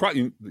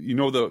 you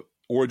know the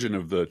origin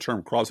of the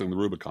term crossing the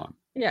Rubicon.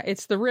 Yeah,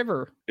 it's the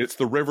river. It's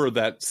the river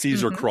that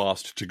Caesar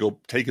crossed to go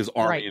take his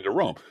army into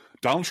Rome.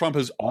 Donald Trump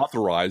has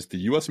authorized the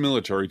U.S.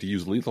 military to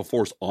use lethal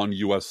force on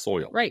U.S.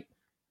 soil. Right.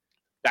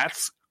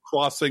 That's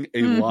crossing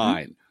a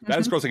line. That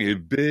is crossing a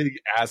big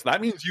ass.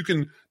 That means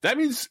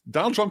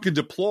Donald Trump can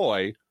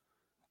deploy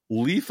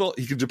he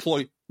can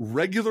deploy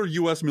regular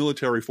U.S.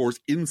 military force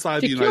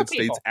inside the United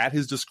States at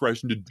his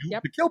discretion to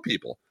kill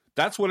people.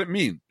 That's what it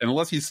means. And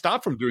unless he's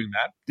stopped from doing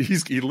that,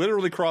 he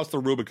literally crossed the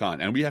Rubicon,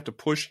 and we have to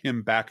push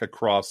him back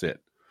across it.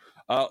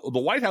 The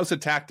White House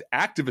attacked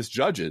activist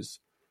judges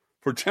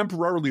for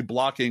temporarily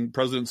blocking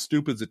President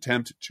Stupid's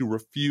attempt to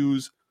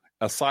refuse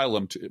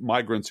asylum to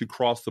migrants who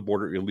cross the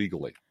border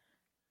illegally.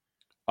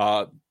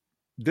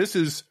 This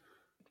is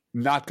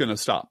not going to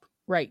stop.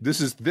 Right. This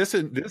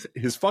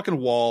his fucking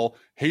wall,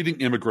 hating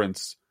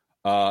immigrants.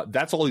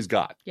 That's all he's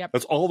got. Yep.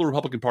 That's all the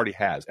Republican Party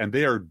has, and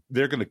they're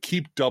going to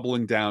keep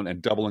doubling down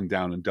and doubling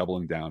down and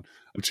doubling down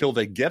until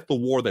they get the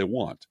war they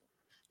want,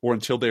 or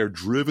until they are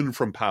driven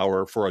from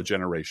power for a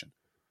generation.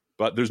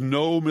 But there's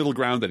no middle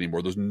ground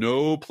anymore. There's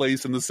no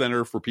place in the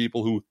center for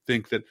people who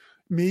think that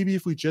maybe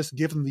if we just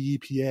give them the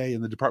EPA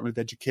and the Department of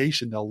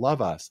Education, they'll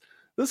love us.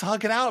 Let's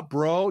hug it out,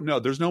 bro. No,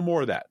 there's no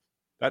more of that.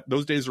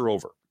 Those days are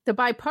over. The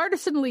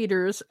bipartisan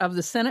leaders of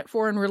the Senate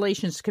Foreign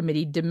Relations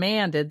Committee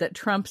demanded that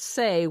Trump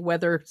say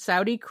whether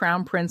Saudi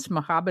Crown Prince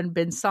Mohammed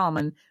bin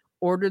Salman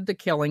ordered the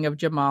killing of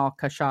Jamal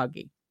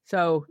Khashoggi.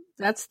 So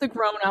that's the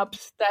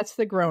grown-ups. That's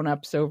the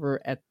grown-ups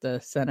over at the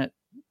Senate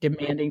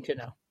demanding to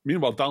know.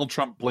 Meanwhile, Donald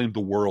Trump blamed the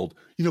world.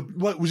 You know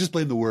what? We just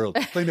blame the world.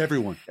 Blame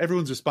everyone.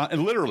 Everyone's responsible.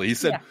 And literally, he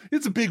said,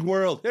 it's a big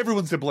world.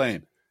 Everyone's to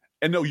blame.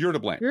 And no, you're to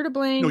blame. You're to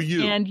blame. No,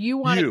 you. And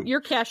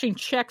you're cashing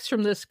checks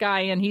from this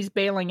guy, and he's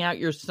bailing out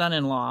your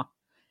son-in-law.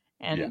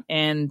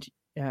 It's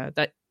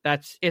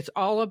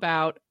all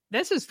about.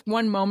 This is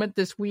one moment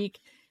this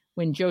week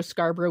when Joe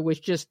Scarborough was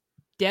just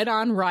dead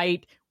on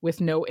right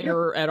with no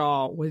error at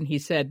all when he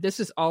said this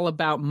is all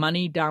about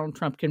money Donald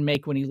Trump can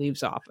make when he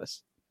leaves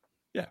office.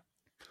 Yeah.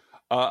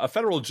 A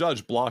federal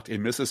judge blocked a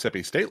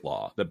Mississippi state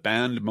law that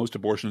banned most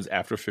abortions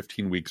after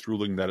 15 weeks,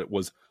 ruling that it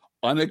was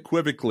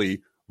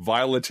unequivocally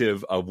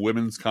violative of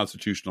women's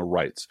constitutional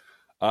rights.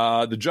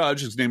 The judge,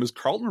 his name is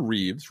Carlton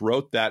Reeves,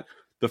 wrote that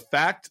the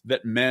fact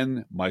that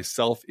men,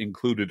 myself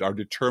included, are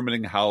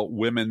determining how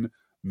women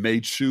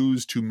may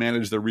choose to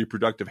manage their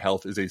reproductive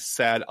health is a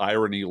sad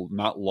irony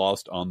not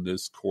lost on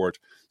this court.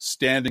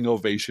 Standing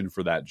ovation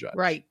for that judge.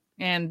 Right.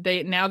 And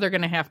now they're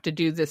going to have to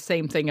do the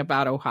same thing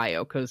about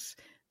Ohio, because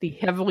the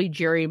heavily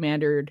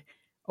gerrymandered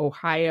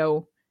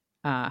Ohio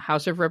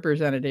House of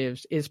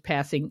Representatives is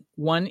passing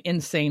one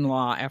insane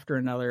law after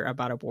another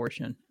about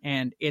abortion,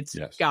 and it's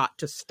got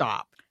to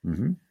stop.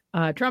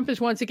 Trump is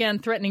once again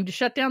threatening to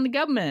shut down the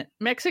government.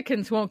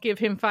 Mexicans won't give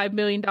him $5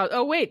 million.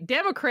 Oh, wait,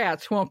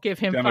 Democrats won't give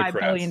him $5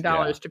 million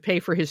to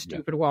pay for his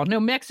stupid wall. No,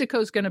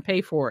 Mexico's going to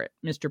pay for it,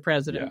 Mr.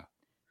 President. Yeah.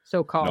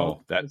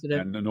 So-called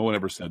president. No one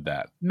ever said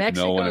that.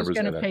 Mexico's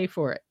going to pay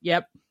for it.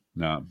 Yep.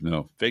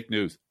 No. Fake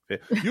news.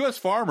 U.S.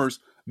 farmers,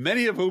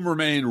 many of whom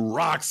remain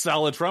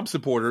rock-solid Trump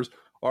supporters,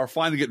 are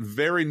finding it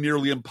very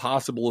nearly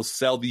impossible to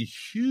sell the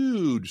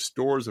huge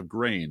stores of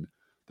grain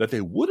that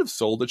they would have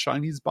sold to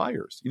Chinese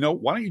buyers. You know,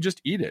 why don't you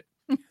just eat it?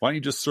 Why don't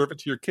you just serve it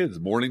to your kids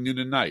morning, noon,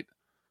 and night?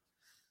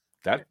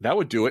 That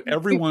would do it.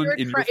 Everyone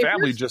in your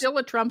family if you're still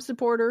a Trump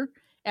supporter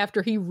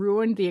after he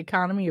ruined the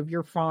economy of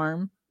your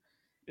farm.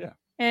 Yeah.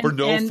 For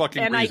no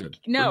fucking reason.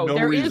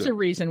 There is a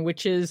reason,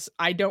 which is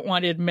I don't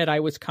want to admit I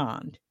was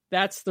conned.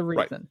 That's the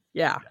reason. Right.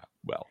 Yeah.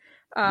 Well.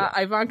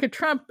 Ivanka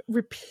Trump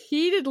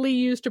repeatedly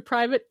used a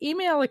private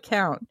email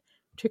account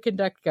to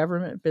conduct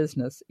government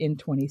business in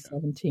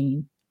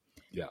 2017.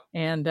 Yeah.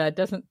 And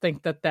doesn't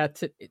think that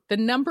that's it. The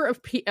number of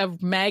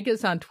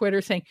MAGAs on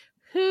Twitter saying,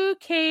 who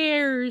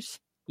cares?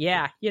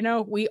 Yeah,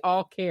 we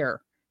all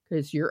care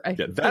because you're a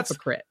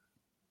hypocrite.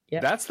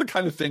 Yep. That's the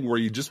kind of thing where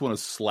you just want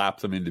to slap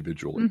them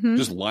individually.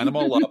 Just line them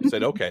all up and say,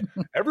 okay,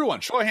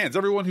 everyone, show of hands.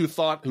 Everyone who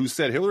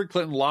said Hillary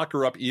Clinton lock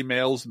her up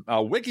emails,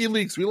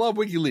 WikiLeaks, we love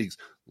WikiLeaks.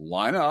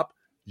 Line up.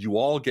 You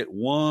all get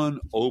one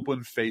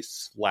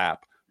open-faced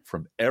slap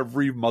from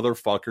every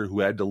motherfucker who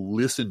had to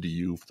listen to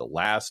you for the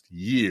last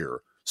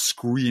year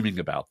screaming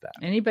about that.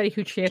 Anybody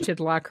who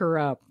chanted lock her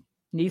up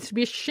needs to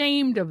be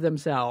ashamed of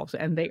themselves,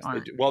 and they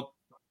aren't. Well,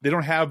 they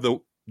don't have the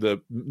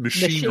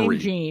machinery.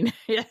 The shame gene.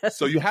 Yes.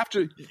 So you have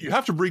to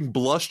bring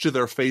blush to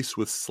their face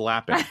with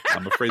slapping.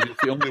 I'm afraid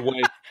it's the only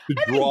way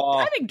to draw.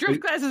 I think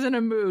Driftglass is in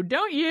a mood,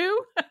 don't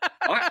you?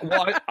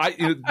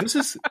 This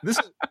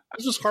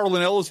is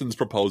Harlan Ellison's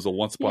proposal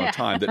once upon a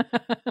time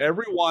that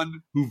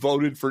everyone who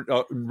voted for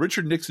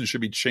Richard Nixon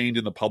should be chained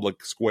in the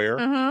public square.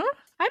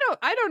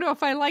 I don't know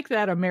if I like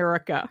that,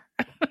 America,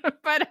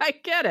 but I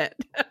get it.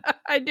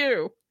 I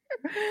do.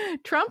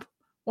 Trump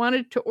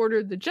wanted to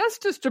order the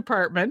Justice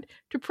Department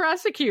to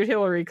prosecute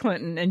Hillary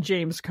Clinton and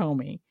James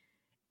Comey.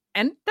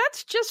 And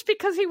that's just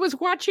because he was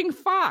watching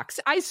Fox.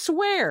 I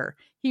swear.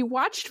 He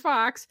watched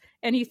Fox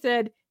and he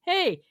said,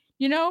 hey,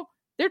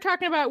 they're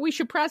talking about we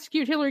should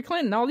prosecute Hillary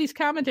Clinton. All these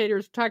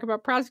commentators talk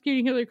about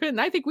prosecuting Hillary Clinton.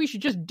 I think we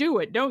should just do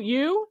it, don't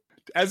you?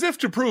 As if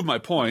to prove my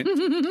point,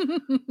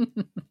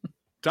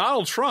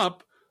 Donald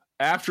Trump,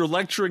 after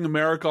lecturing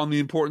America on the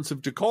importance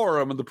of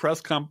decorum and the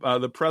press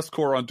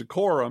corps on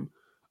decorum,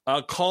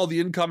 called the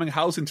incoming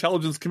House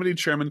Intelligence Committee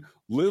chairman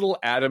Little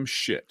Adam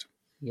Shit.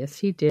 Yes,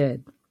 he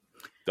did.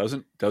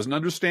 Doesn't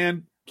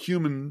understand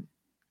human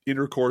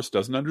intercourse,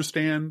 doesn't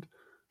understand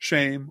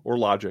shame or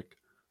logic.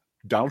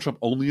 Donald Trump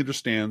only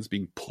understands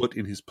being put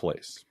in his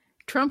place.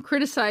 Trump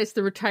criticized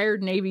the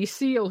retired Navy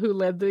SEAL who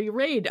led the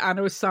raid on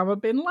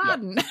Osama bin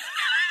Laden.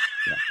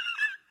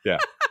 Yeah.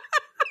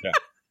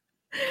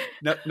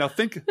 Now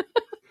think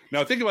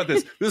about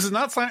this. This is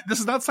not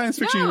Science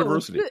Fiction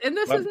University. And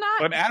this is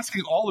not. I'm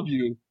asking all of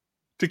you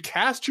to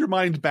cast your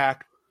mind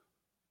back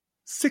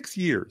 6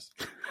 years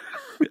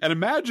and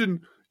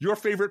imagine your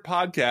favorite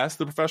podcast,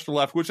 The Professional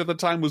Left, which at the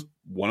time was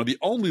one of the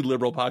only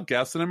liberal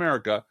podcasts in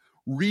America,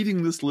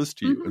 reading this list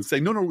to you and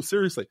saying, no,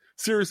 seriously,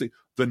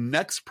 the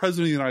next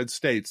president of the United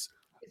States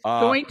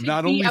going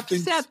to be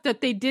upset that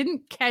they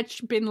didn't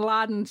catch bin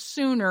Laden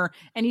sooner,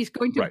 and he's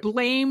going to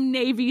blame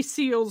Navy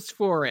SEALs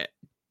for it.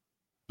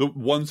 The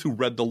ones who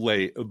read the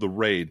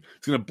raid.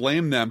 He's going to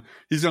blame them.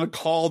 He's going to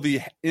call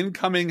the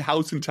incoming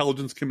House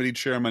Intelligence Committee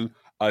chairman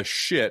a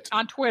shit.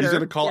 On Twitter. He's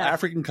going to call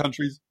African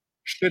countries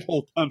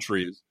shithole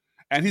countries.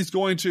 And he's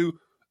going to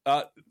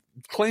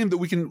claim that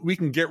we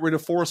can get rid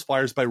of forest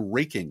fires by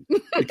raking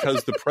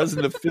because the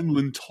president of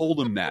Finland told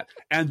him that.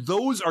 And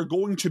those are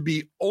going to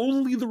be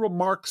only the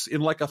remarks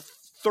in like a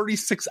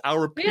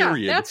 36-hour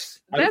period. Yeah,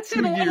 that's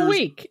in 1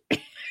 week.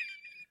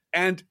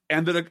 And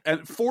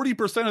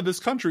 40% of this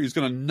country is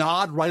going to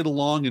nod right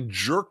along and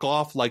jerk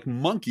off like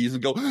monkeys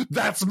and go,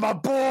 "That's my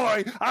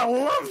boy! I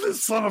love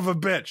this son of a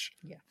bitch."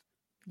 Yeah.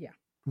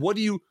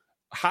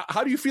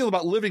 How do you feel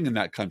about living in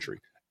that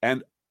country?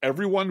 And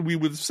everyone we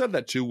would have said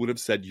that to would have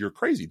said, "You're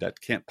crazy.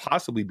 That can't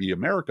possibly be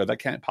America. That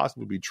can't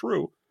possibly be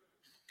true."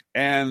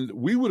 And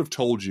we would have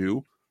told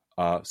you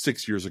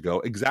 6 years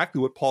ago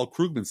exactly what Paul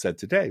Krugman said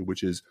today,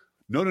 which is,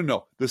 no.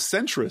 The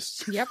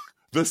centrists. Yep.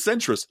 The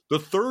centrists, the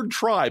third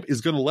tribe,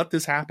 is going to let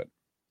this happen.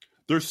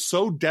 They're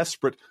so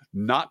desperate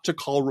not to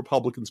call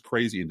Republicans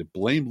crazy and to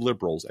blame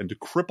liberals and to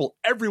cripple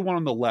everyone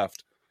on the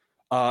left,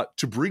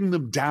 to bring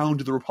them down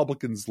to the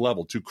Republicans'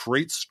 level, to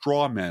create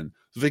straw men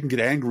that they can get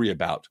angry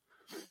about,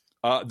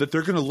 that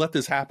they're going to let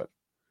this happen.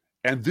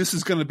 And this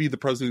is going to be the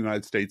president of the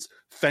United States,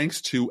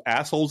 thanks to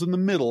assholes in the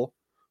middle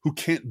who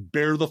can't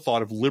bear the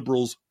thought of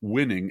liberals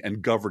winning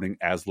and governing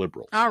as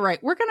liberals. All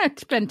right. We're going to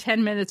spend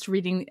 10 minutes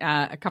reading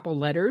a couple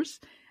letters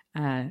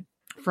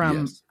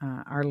from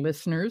our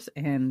listeners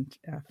and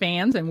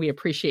fans, and we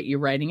appreciate you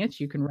writing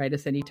it. You can write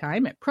us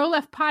anytime at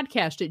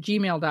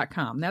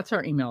proleftpodcast@gmail.com. That's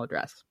our email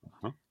address.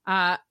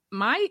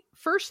 My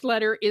first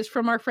letter is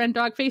from our friend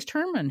Dogface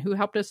Herman, who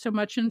helped us so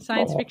much in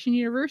Science Fiction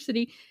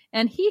University,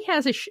 and he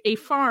has a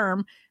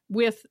farm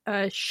with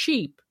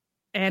sheep,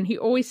 and he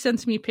always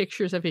sends me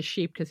pictures of his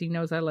sheep because he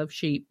knows I love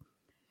sheep.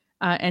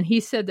 And he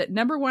said that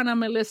number one on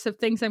my list of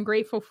things I'm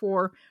grateful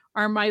for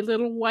are my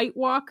little white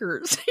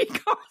walkers. He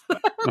calls them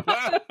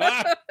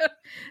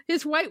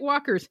his white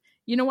walkers.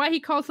 You know why he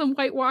calls them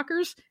white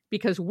walkers?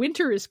 Because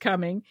winter is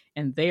coming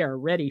and they are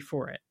ready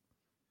for it.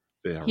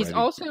 He's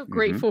also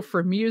grateful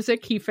for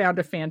music. He found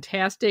a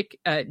fantastic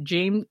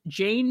Jane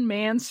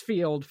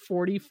Mansfield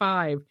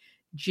 45.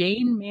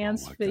 Jane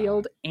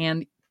Mansfield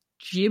and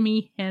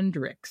Jimi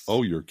Hendrix.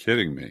 Oh, you're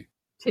kidding me.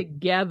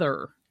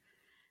 Together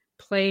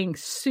playing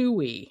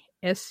Suey,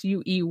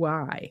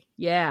 Suey.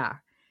 Yeah.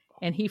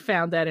 And he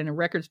found that in a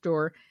record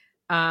store.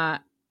 And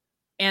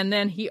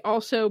then he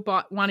also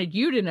wanted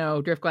you to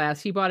know,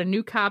 Driftglass, he bought a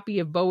new copy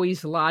of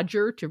Bowie's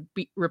Lodger to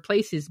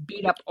replace his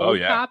beat up old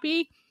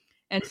copy.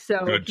 And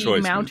so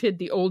mounted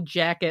the old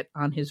jacket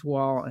on his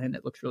wall, and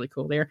it looks really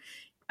cool there.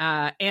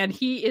 And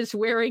he is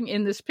wearing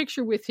in this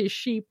picture with his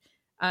sheep,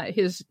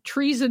 his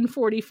Treason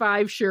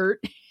 45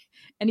 shirt.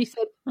 And he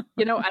said,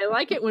 I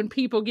like it when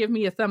people give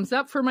me a thumbs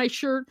up for my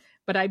shirt,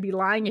 but I'd be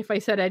lying if I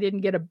said I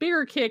didn't get a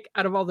bigger kick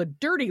out of all the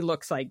dirty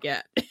looks I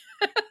get.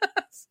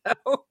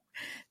 So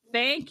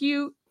thank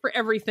you for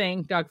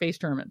everything, Dogface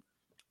Herman.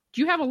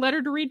 Do you have a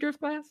letter to read,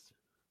 Driftglass?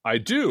 I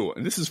do.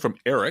 And this is from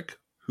Eric,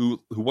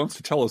 who wants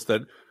to tell us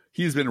that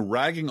he's been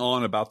ragging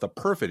on about the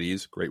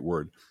perfidies, great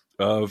word,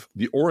 of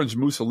the Orange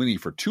Mussolini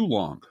for too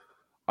long.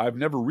 I've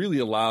never really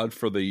allowed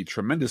for the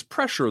tremendous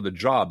pressure of the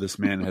job this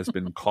man has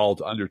been called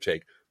to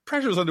undertake,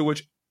 pressures under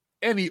which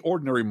any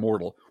ordinary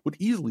mortal would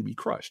easily be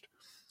crushed.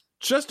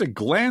 Just a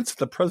glance at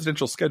the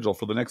presidential schedule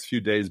for the next few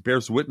days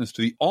bears witness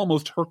to the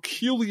almost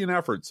Herculean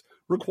efforts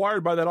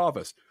required by that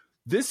office.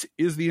 This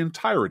is the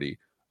entirety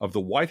of the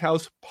White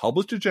House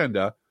published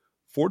agenda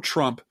for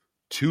Trump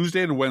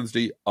Tuesday and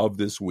Wednesday of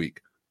this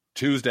week.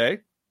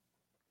 Tuesday,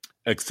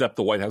 accept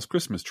the White House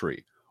Christmas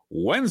tree.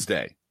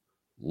 Wednesday,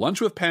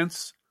 lunch with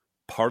Pence,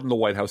 pardon the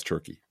White House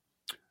turkey.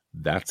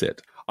 That's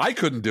it. I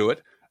couldn't do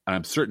it, and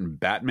I'm certain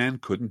Batman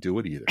couldn't do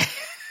it either.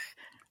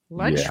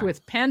 Lunch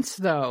with Pence,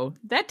 though,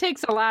 that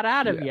takes a lot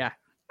out of you.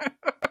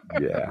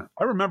 Yeah.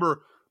 I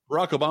remember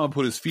Barack Obama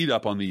put his feet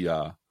up on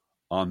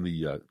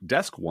the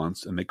desk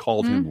once, and they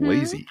called him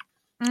lazy.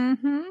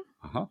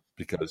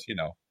 Because,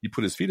 he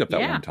put his feet up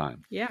that one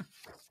time. Yeah.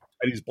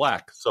 And he's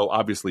black, so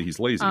obviously he's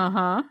lazy.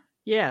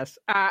 Yes.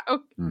 I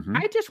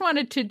just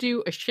wanted to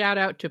do a shout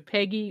out to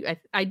Peggy.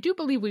 I do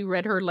believe we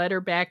read her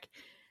letter back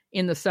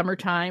in the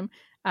summertime.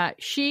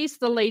 She's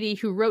the lady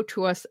who wrote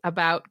to us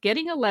about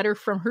getting a letter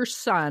from her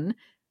son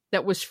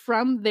that was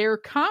from their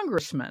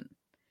congressman.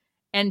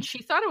 And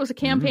she thought it was a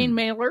campaign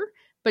mailer,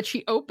 but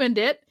she opened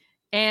it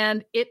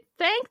and it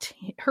thanked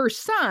her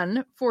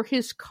son for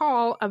his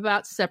call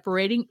about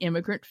separating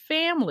immigrant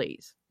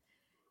families.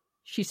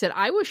 She said,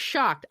 I was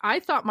shocked. I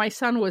thought my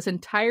son was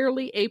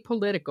entirely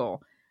apolitical.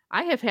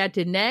 I have had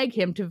to nag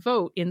him to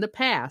vote in the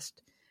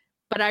past.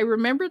 But I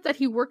remembered that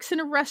he works in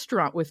a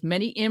restaurant with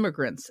many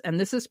immigrants, and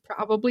this is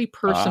probably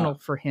personal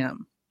for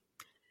him.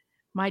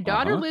 My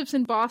daughter lives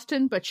in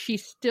Boston, but she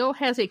still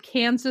has a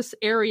Kansas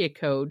area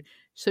code,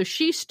 so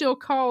she still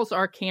calls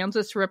our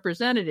Kansas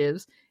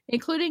representatives,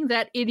 including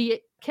that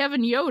idiot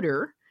Kevin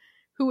Yoder,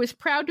 who is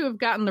proud to have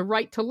gotten the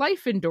Right to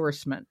Life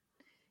endorsement.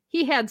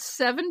 He had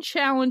 7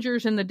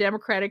 challengers in the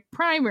Democratic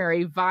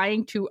primary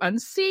vying to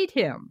unseat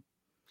him.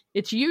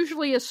 It's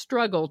usually a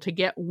struggle to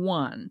get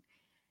one,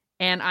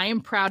 and I am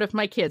proud of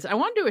my kids. I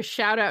want to do a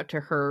shout out to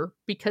her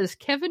because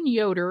Kevin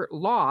Yoder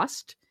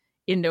lost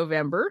in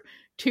November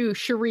to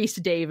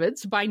Sharice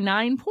Davids by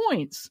 9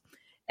 points.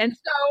 And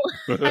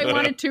so I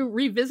wanted to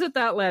revisit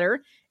that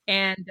letter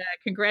and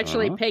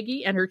congratulate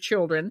Peggy and her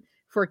children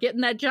for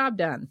getting that job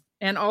done,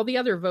 and all the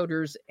other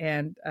voters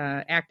and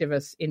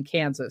activists in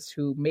Kansas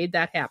who made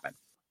that happen.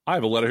 I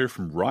have a letter here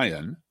from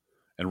Ryan,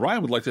 and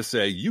Ryan would like to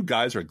say, you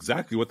guys are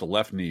exactly what the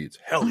left needs.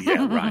 Hell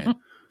yeah, Ryan.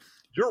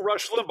 You're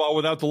Rush Limbaugh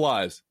without the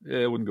lies.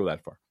 It wouldn't go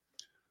that far.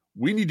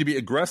 We need to be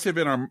aggressive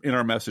in our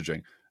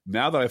messaging.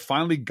 Now that I've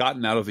finally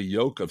gotten out of the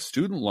yoke of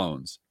student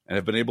loans and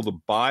have been able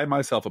to buy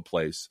myself a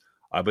place,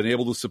 I've been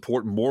able to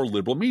support more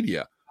liberal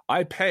media.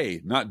 I pay,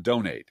 not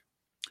donate,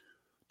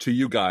 to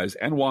you guys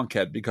and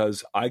Wonket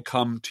because I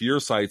come to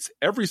your sites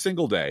every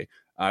single day.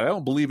 I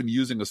don't believe in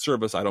using a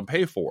service I don't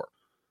pay for.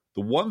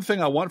 The one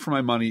thing I want for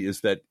my money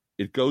is that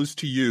it goes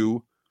to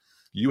you.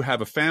 You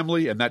have a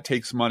family, and that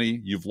takes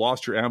money. You've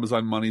lost your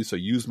Amazon money, so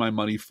use my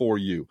money for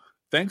you.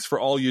 Thanks for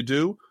all you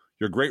do.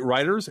 You're great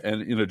writers,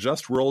 and in a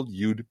just world,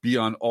 you'd be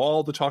on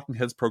all the Talking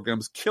Heads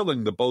programs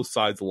killing the both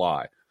sides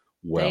lie.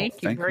 Well,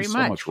 thank you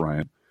so much,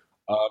 Ryan.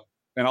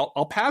 And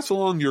I'll pass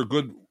along your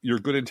good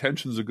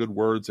intentions and good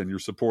words and your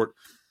support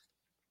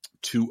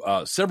to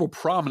several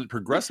prominent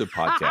progressive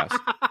podcasts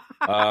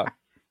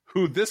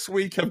who this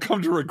week have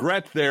come to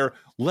regret their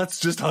 "let's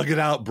just hug it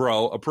out,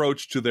 bro"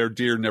 approach to their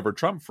dear Never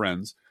Trump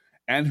friends,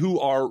 and who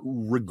are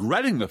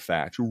ruining the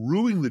fact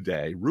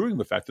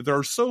that there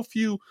are so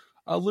few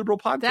liberal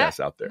podcasts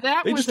out there.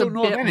 That they was just don't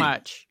know a bit of any.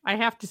 much. I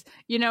have to,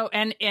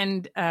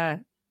 and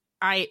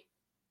I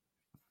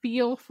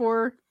feel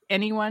for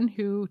anyone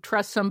who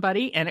trusts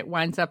somebody and it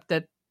winds up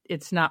that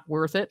it's not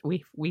worth it.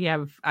 We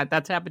have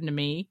that's happened to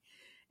me,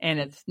 and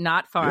it's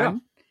not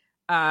fun.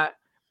 Yeah.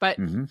 But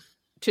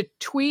to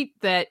tweet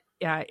that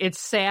it's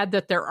sad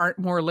that there aren't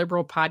more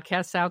liberal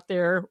podcasts out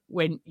there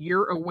when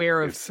you're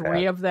aware of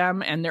 3 of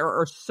them, and there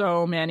are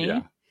so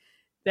many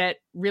that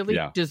really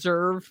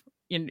deserve.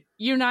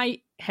 You and I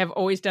have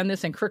always done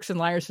this, and Crooks and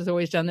Liars has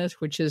always done this,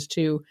 which is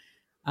to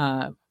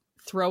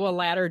throw a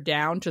ladder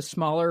down to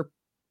smaller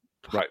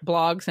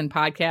blogs and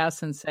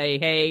podcasts and say,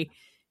 hey,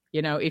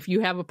 if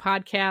you have a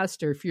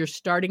podcast or if you're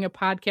starting a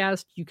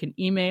podcast, you can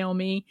email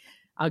me.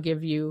 I'll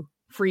give you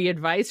free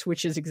advice,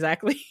 which is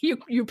exactly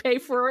you pay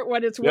for it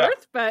what it's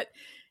worth. But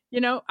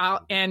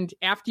and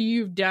after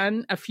you've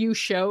done a few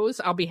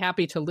shows, I'll be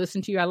happy to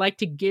listen to you. I like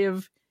to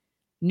give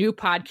new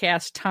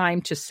podcasts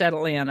time to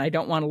settle in. I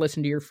don't want to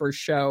listen to your first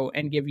show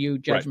and give you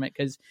judgment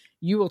because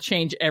you will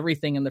change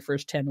everything in the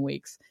first 10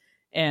 weeks.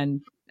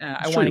 And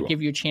I want to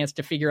give you a chance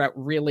to figure out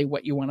really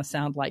what you want to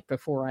sound like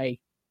before I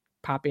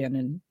pop in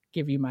and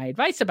give you my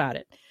advice about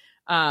it.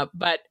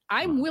 But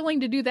I'm willing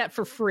to do that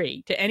for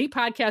free to any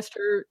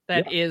podcaster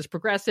that is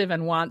progressive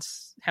and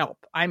wants help.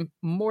 I'm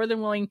more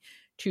than willing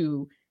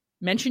to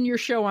mention your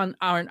show on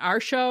our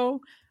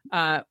show.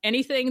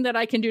 Anything that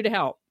I can do to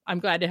help, I'm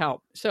glad to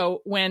help. So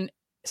when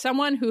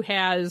someone who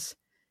has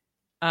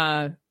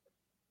a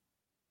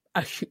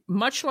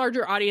much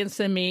larger audience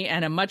than me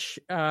and a much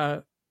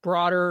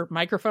broader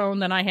microphone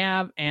than I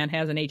have and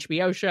has an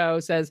HBO show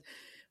says,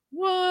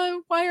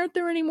 why aren't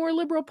there any more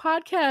liberal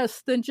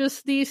podcasts than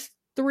just these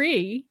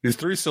three. These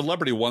three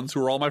celebrity ones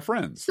who are all my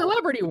friends.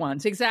 Celebrity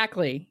ones,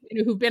 exactly.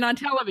 Who've been on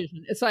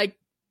television. It's like,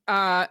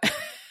 Google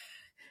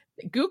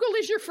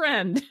is your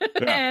friend.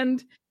 Yeah.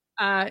 And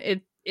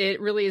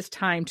it really is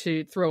time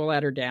to throw a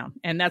ladder down.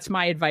 And that's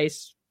my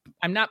advice.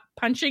 I'm not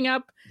punching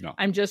up. No.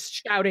 I'm just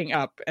shouting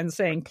up and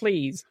saying,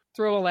 please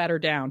throw a ladder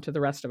down to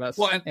the rest of us.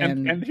 Well,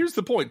 and here's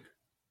the point.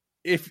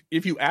 If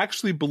you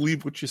actually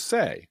believe what you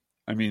say,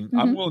 I mean,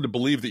 I'm willing to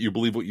believe that you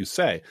believe what you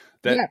say.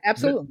 That, yeah,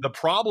 absolutely. The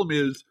problem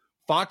is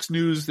Fox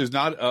News, there's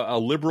not a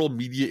liberal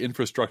media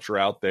infrastructure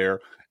out there.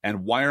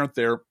 And why aren't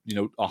there,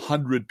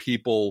 100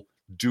 people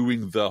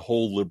doing the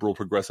whole liberal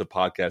progressive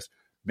podcast?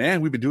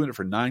 Man, we've been doing it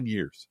for 9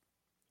 years.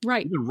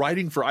 Right. I've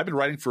been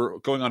writing for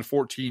going on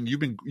 14.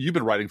 You've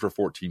been writing for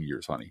 14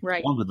 years, honey.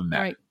 Right. Longer than that.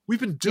 Right. We've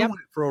been doing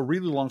it for a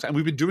really long time.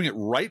 We've been doing it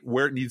right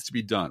where it needs to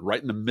be done,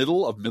 right in the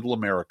middle of middle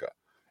America.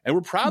 And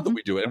we're proud that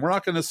we do it. And we're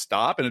not going to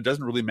stop. And it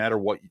doesn't really matter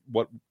what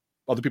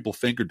other people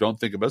think or don't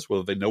think of us,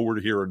 whether they know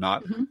we're here or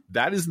not.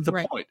 That isn't the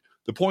point.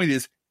 The point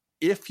is,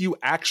 if you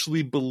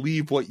actually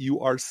believe what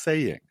you are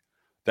saying,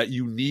 that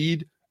you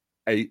need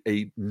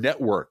a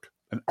network,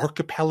 an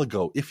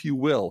archipelago, if you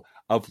will,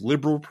 of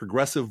liberal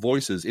progressive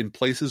voices in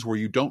places where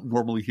you don't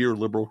normally hear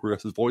liberal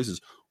progressive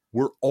voices,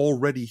 we're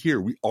already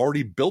here. We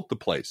already built the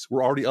place.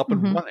 We're already up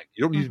and running.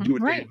 You don't need to do a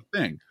damn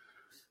thing.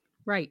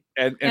 Right.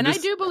 And I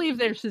do believe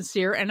they're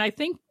sincere. And I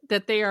think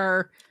that they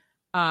are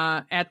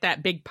at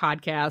that big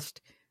podcast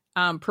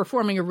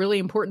performing a really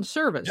important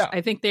service. Yeah. I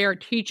think they are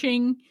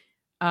teaching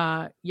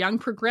young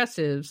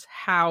progressives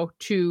how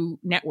to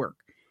network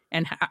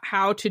and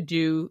how to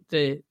do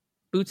the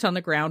boots on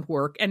the ground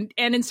work and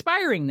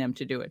inspiring them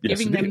to do it,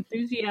 giving them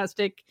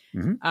enthusiastic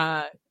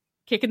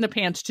kick in the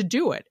pants to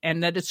do it,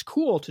 and that it's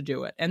cool to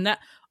do it. And that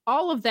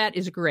all of that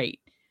is great.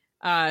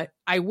 I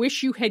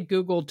wish you had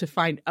Googled to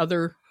find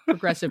other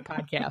progressive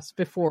podcasts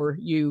before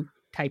you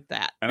type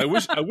that. And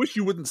I wish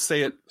you wouldn't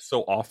say it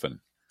so often,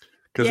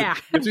 because it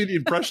gives me the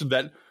impression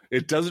that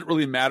it doesn't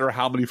really matter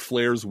how many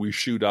flares we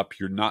shoot up.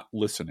 You're not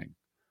listening.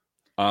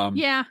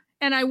 Yeah.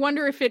 And I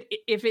wonder if it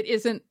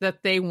isn't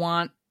that they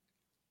want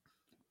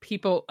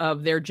people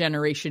of their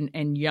generation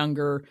and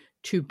younger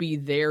to be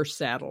their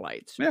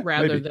satellites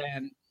rather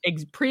than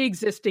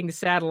pre-existing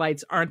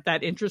satellites aren't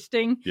that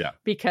interesting. Yeah.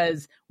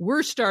 Because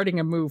we're starting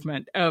a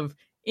movement of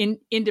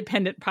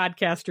independent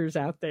podcasters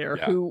out there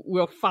who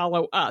will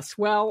follow us.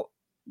 Well,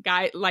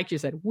 like you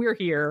said, we're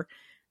here.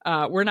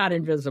 We're not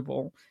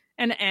invisible.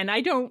 And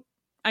I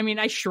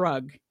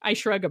shrug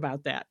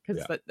about that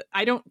because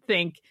I don't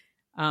think,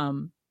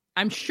 I'm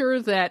sure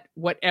that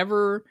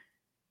whatever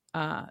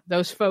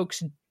those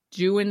folks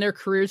do in their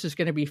careers is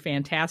going to be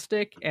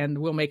fantastic and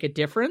will make a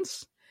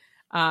difference.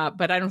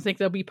 But I don't think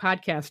they'll be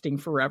podcasting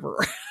forever.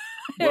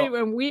 Well,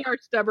 and we are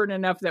stubborn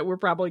enough that we're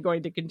probably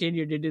going to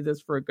continue to do this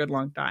for a good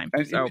long time.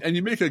 And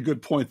you make a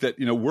good point that,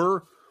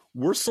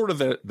 we're sort of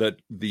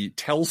the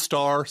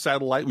Telstar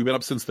satellite. We've been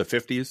up since the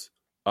 50s.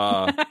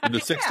 In the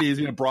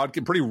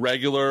 60s, pretty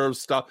regular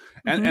stuff.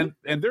 And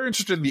they're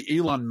interested in the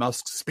Elon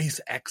Musk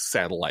SpaceX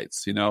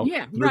satellites,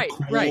 Yeah, they're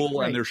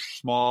cool and they're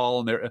small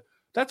and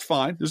that's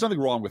fine. There's nothing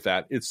wrong with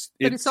that. But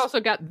it's also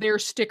got their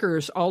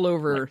stickers all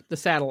over the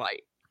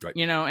satellite,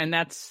 and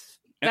that's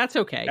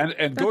okay.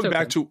 And going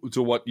back to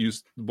what you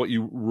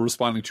were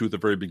responding to at the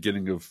very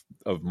beginning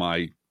of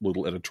my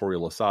little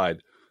editorial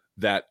aside,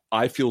 that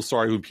I feel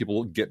sorry when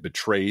people get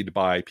betrayed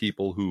by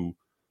people who,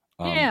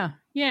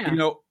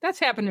 that's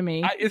happened to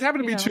me. It's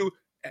happened to me too.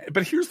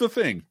 But here's the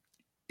thing: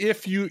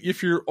 if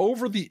you're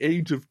over the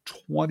age of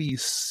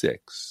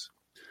 26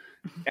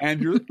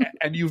 and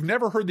you've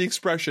never heard the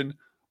expression,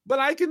 "But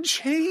I can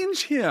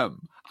change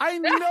him," I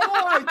know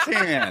I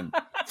can,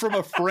 from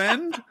a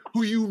friend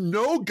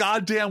who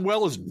goddamn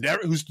well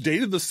who's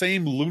dated the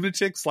same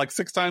lunatics like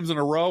 6 times in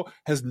a row,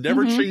 has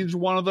never changed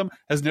one of them,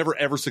 has never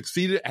ever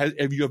succeeded.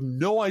 You have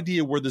no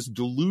idea where this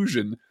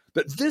delusion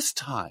that this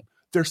time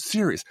they're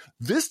serious.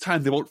 This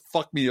time they won't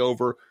fuck me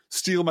over,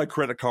 steal my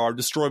credit card,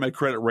 destroy my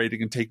credit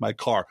rating, and take my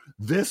car.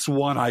 This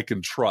one I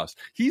can trust.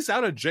 He's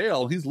out of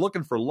jail. He's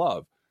looking for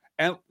love.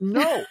 And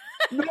no,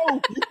 you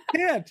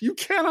can't. You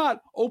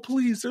cannot. Oh,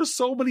 please. There's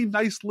so many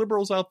nice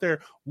liberals out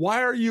there.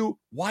 Why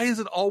is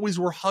it always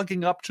we're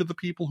hugging up to the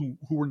people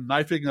who were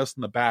knifing us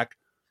in the back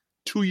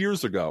 2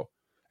 years ago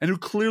and who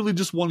clearly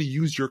just want to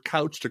use your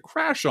couch to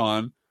crash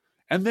on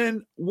and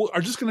then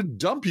are just going to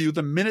dump you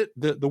the minute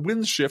the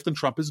winds shift and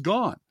Trump is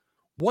gone?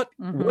 What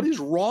is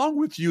wrong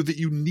with you that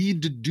you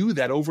need to do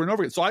that over and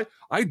over again? So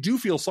I do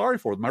feel sorry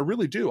for them. I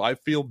really do. I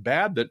feel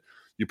bad that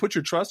you put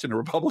your trust in a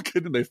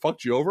Republican and they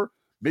fucked you over.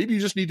 Maybe you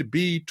just need to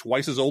be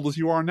twice as old as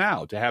you are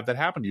now to have that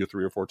happen to you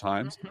 3 or 4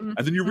 times. And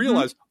then you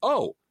realize,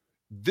 oh,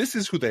 this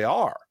is who they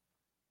are.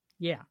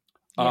 Yeah.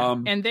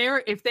 And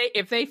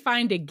if they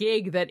find a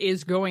gig that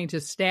is going to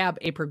stab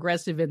a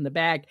progressive in the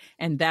back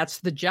and that's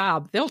the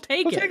job, they'll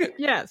take it.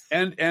 Yes.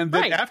 And then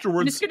afterwards,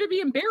 and it's going to be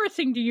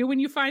embarrassing to you when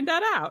you find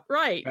that out.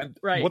 Right. And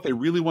what they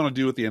really want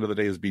to do at the end of the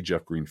day is be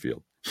Jeff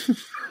Greenfield.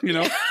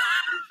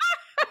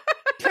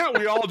 Can't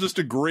don't we all just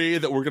agree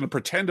that we're going to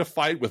pretend to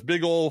fight with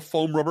big old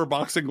foam rubber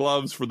boxing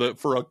gloves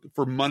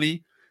for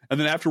money, and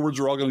then afterwards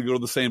we're all going to go to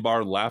the same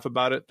bar and laugh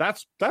about it?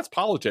 That's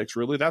politics,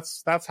 really.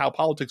 That's how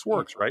politics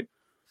works, right?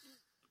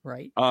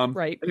 Right.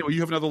 Anyway, you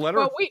have another letter?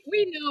 Well,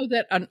 we know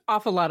that an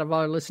awful lot of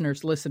our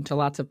listeners listen to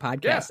lots of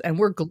podcasts, and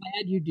we're glad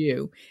you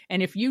do.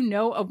 And if you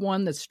know of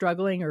one that's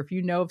struggling, or if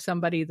you know of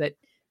somebody that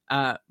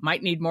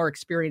might need more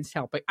experienced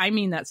help, I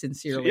mean that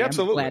sincerely. Yeah,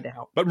 absolutely. I'm glad to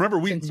help. But remember,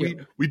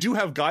 we do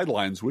have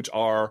guidelines, which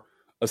are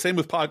same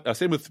with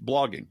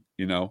blogging.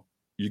 You know,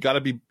 you got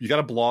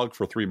to blog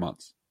for 3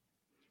 months.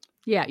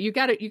 Yeah, you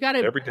got to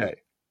every day.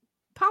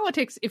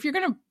 Politics,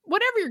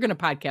 whatever you're going to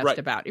podcast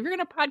about, if you're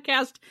going to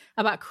podcast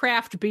about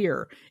craft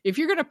beer, if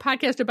you're going to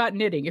podcast about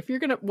knitting,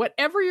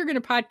 whatever you're going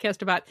to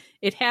podcast about,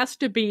 it has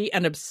to be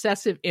an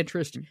obsessive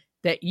interest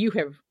that you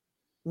have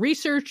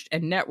researched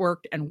and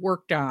networked and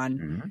worked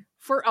on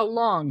for a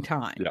long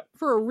time,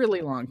 for a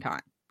really long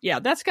time. Yeah,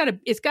 it's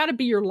got to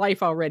be your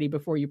life already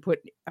before you put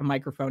a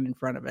microphone in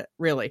front of it.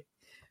 Really.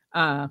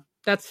 That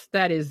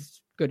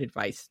is good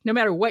advice, no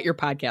matter what you're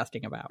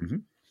podcasting about.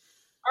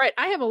 All right,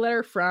 I have a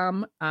letter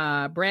from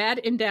Brad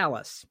in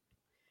Dallas.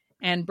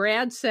 And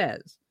Brad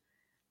says,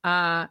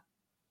 am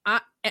I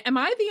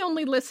the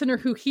only listener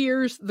who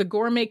hears the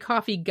gourmet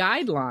coffee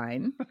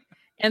guideline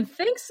and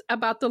thinks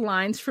about the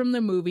lines from the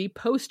movie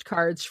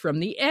Postcards from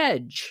the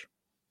Edge?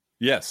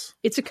 Yes.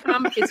 It's a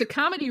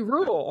comedy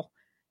rule.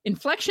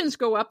 Inflections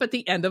go up at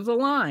the end of the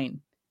line.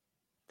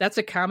 That's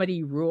a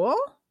comedy rule?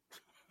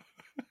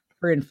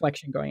 For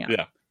inflection going up.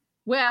 Yeah.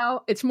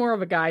 Well, it's more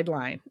of a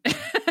guideline.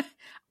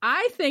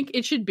 I think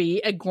it should be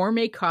a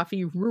gourmet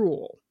coffee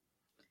rule.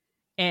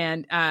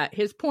 And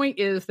his point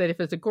is that if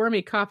it's a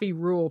gourmet coffee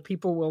rule,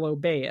 people will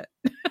obey it.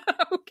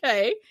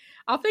 Okay,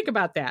 I'll think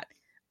about that.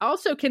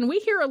 Also, can we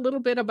hear a little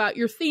bit about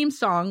your theme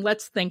song,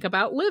 Let's Think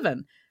About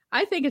Livin'?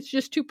 I think it's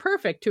just too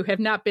perfect to have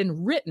not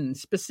been written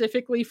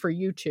specifically for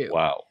you two.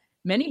 Wow.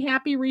 Many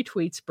happy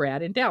retweets,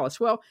 Brad in Dallas.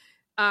 Well,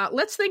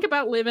 Let's Think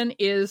About Livin'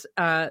 is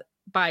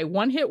by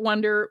one-hit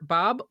wonder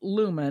Bob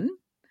Luman.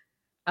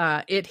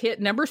 It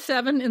hit number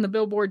 7 in the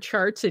Billboard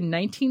charts in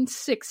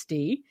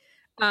 1960.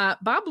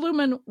 Bob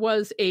Luman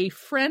was a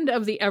friend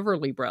of the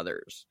Everly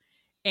Brothers,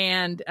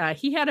 and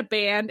he had a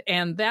band,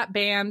 and that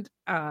band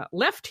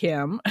left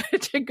him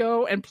to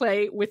go and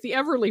play with the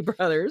Everly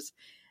Brothers.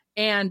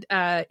 And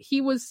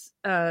he was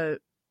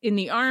in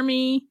the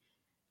Army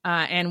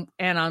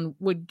and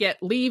would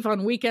get leave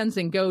on weekends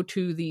and go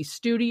to the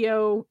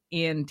studio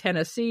in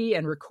Tennessee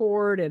and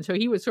record. And so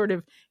he was sort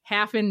of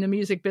half in the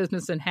music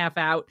business and half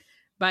out.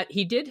 But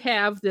he did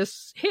have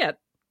this hit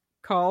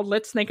called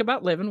Let's Think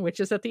About Livin', which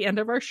is at the end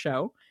of our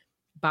show.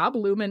 Bob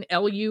Luman,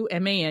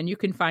 Luman. You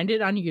can find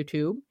it on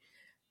YouTube.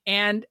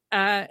 And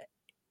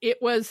it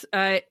was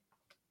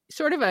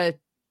sort of a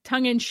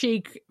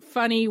tongue-in-cheek,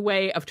 funny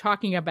way of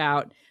talking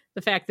about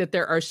the fact that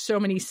there are so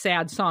many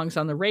sad songs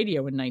on the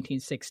radio in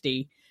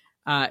 1960,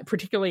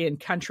 particularly in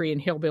country and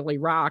hillbilly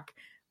rock,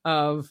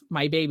 of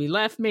My Baby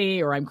Left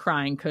Me, or I'm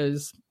crying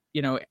because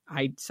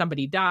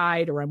somebody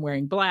died, or I'm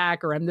wearing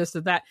black, or I'm this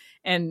or that.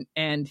 And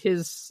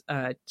his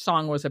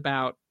song was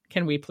about,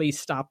 can we please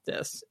stop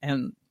this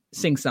and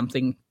sing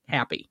something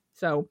happy?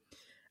 So,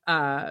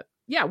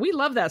 we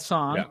love that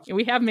song. Yeah.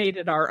 We have made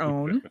it our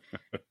own.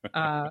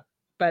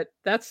 But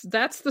that's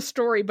the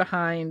story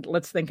behind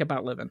Let's Think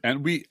About Livin'.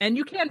 And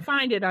you can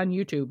find it on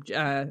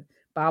YouTube,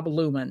 Bob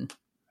Luman.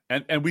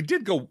 And we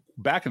did go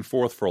back and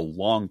forth for a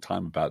long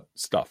time about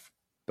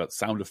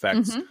sound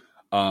effects.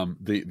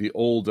 The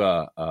old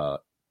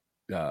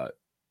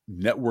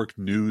network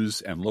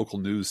news and local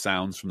news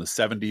sounds from the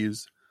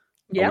 70s.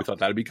 Yeah, we thought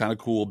that'd be kind of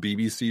cool.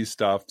 BBC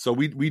stuff. So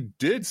we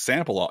did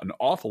sample an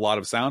awful lot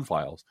of sound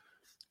files,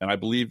 and I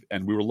believe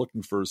we were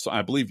looking for. So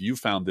I believe you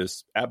found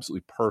this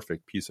absolutely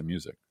perfect piece of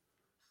music.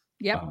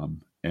 Yep.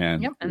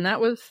 And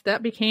that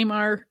became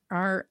our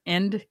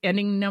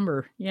ending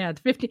number. Yeah,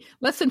 it's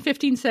less than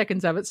 15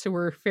 seconds of it, so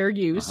we're fair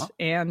use,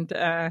 and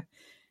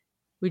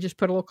we just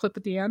put a little clip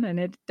at the end, and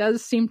it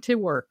does seem to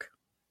work.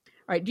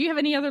 All right. Do you have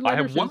any other letters?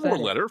 I have one more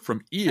letter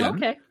from Ian.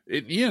 Okay.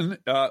 Ian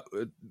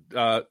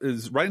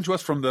is writing to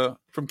us from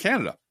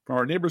Canada, from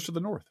our neighbors to the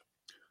north.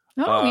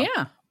 Oh,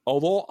 yeah.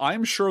 Although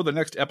I'm sure the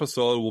next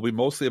episode will be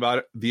mostly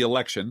about the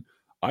election,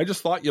 I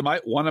just thought you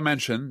might want to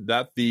mention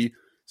that the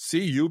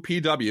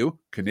CUPW,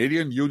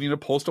 Canadian Union of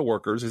Postal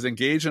Workers, is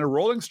engaged in a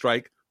rolling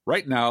strike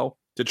right now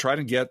to try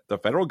to get the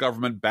federal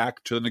government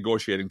back to the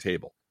negotiating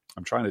table.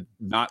 I'm trying to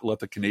not let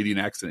the Canadian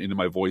accent into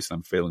my voice, and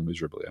I'm failing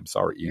miserably. I'm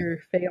sorry, Ian. You're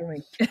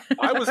failing.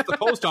 I was at the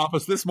post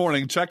office this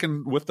morning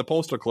checking with the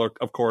postal clerk,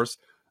 of course,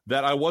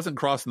 that I wasn't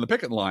crossing the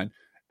picket line,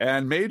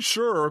 and made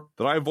sure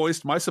that I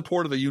voiced my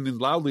support of the union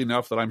loudly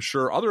enough that I'm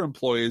sure other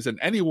employees and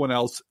anyone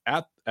else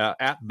at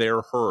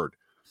there heard.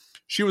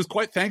 She was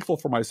quite thankful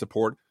for my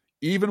support,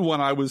 even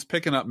when I was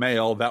picking up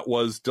mail that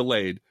was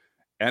delayed,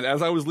 and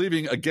as I was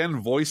leaving,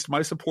 again voiced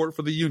my support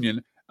for the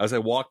union as I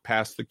walked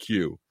past the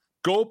queue.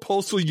 Go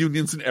postal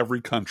unions in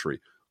every country.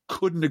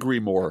 Couldn't agree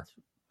more.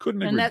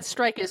 And that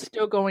strike is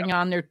still going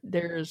on.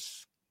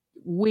 There's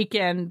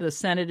weekend, the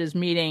Senate is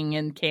meeting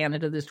in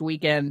Canada this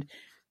weekend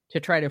to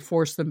try to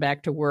force them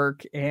back to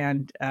work.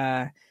 And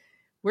they're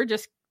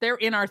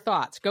in our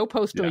thoughts. Go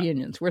postal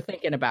unions. We're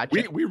thinking about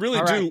you. We really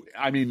do. Right.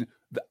 I mean,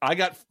 I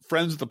got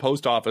friends at the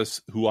post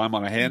office who I'm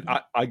on a hand.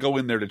 I go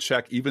in there to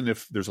check, even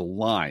if there's a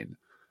line.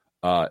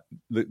 The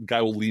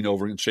guy will lean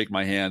over and shake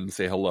my hand and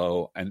say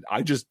hello. And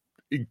I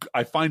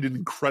find it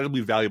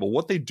incredibly valuable.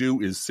 What they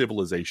do is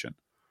civilization.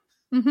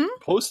 Mm-hmm.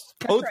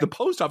 The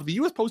post office, the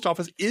U.S. Post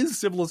Office is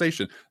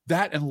civilization.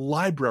 That and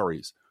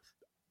libraries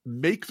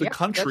make the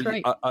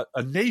country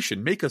a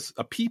nation, make us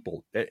a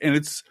people.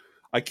 And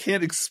I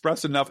can't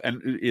express enough.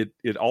 And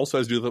it also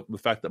has to do with the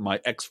fact that my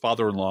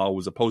ex-father-in-law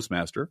was a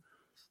postmaster.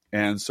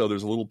 And so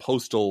there's a little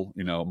postal,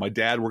 my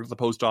dad worked at the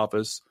post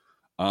office.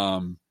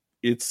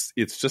 It's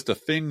just a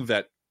thing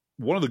that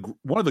one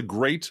of the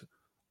great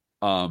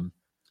sort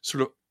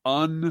of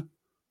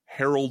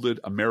unheralded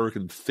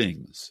American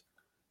things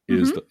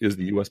is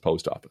the U.S.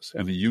 Post Office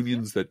and the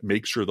unions that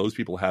make sure those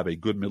people have a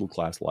good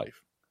middle-class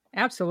life.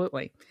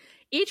 Absolutely.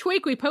 Each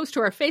week we post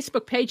to our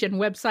Facebook page and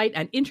website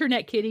an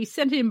Internet Kitty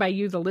sent in by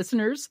you, the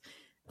listeners.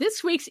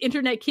 This week's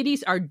Internet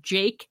Kitties are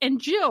Jake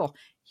and Jill.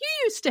 You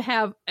used to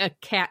have a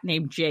cat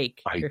named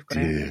Jake. I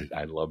did.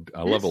 I love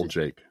old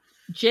Jake.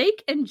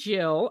 Jake and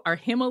Jill are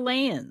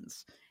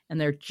Himalayans, and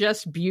they're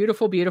just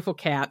beautiful, beautiful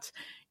cats.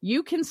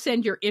 You can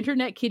send your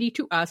Internet Kitty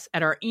to us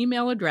at our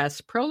email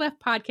address,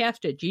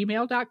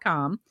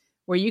 proleftpodcast@gmail.com,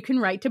 where you can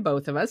write to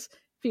both of us.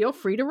 Feel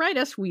free to write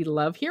us. We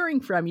love hearing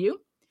from you.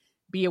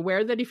 Be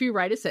aware that if you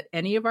write us at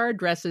any of our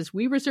addresses,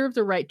 we reserve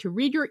the right to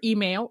read your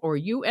email or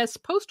U.S.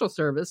 Postal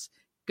Service.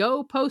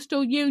 Go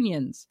Postal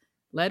Unions.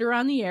 Letter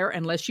on the air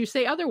unless you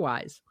say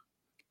otherwise.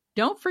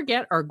 Don't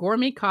forget our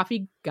gourmet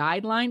coffee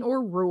guideline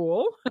or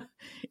rule.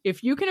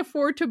 If you can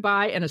afford to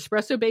buy an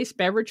espresso-based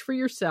beverage for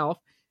yourself,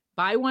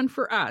 buy one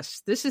for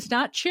us. This is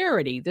not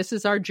charity. This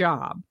is our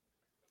job.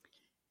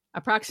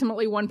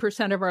 Approximately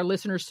 1% of our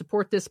listeners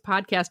support this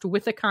podcast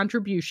with a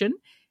contribution,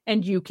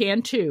 and you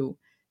can too.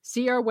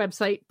 See our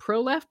website,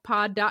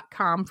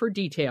 proleftpod.com, for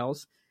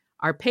details.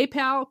 Our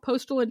PayPal,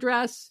 postal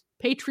address,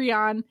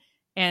 Patreon,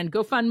 and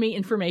GoFundMe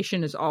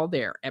information is all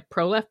there at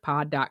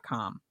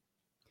proleftpod.com.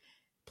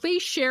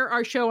 Please share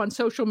our show on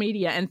social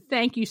media, and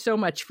thank you so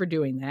much for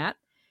doing that.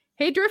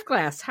 Hey,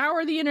 Driftglass, how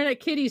are the Internet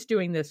Kitties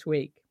doing this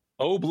week?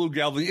 Oh, Blue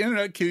Gal, the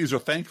Internet Kitties are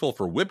thankful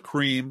for whipped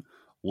cream,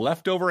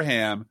 leftover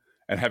ham,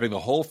 and having the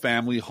whole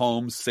family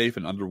home safe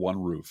and under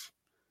one roof.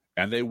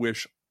 And they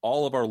wish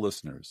all of our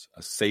listeners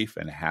a safe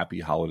and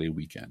happy holiday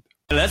weekend.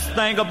 Let's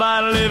think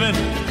about living.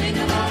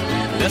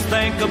 Let's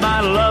think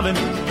about loving.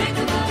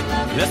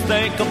 Let's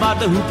think about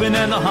the hooping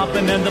and the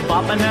hopping and the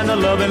bopping and the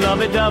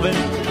lovey-dovey.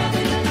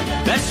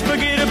 Let's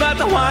forget about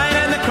the whine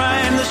and the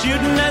crying, the shooting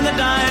and the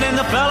dying, and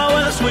the fellow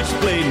with a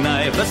switchblade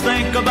knife. Let's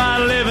think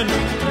about living.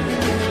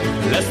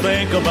 Let's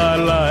think about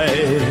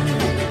life.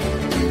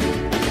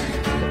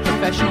 The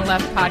Professional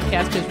Left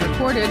podcast is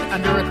recorded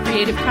under a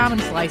Creative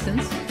Commons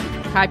license.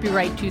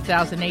 Copyright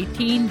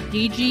 2018,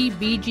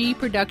 DGBG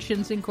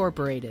Productions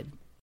Incorporated.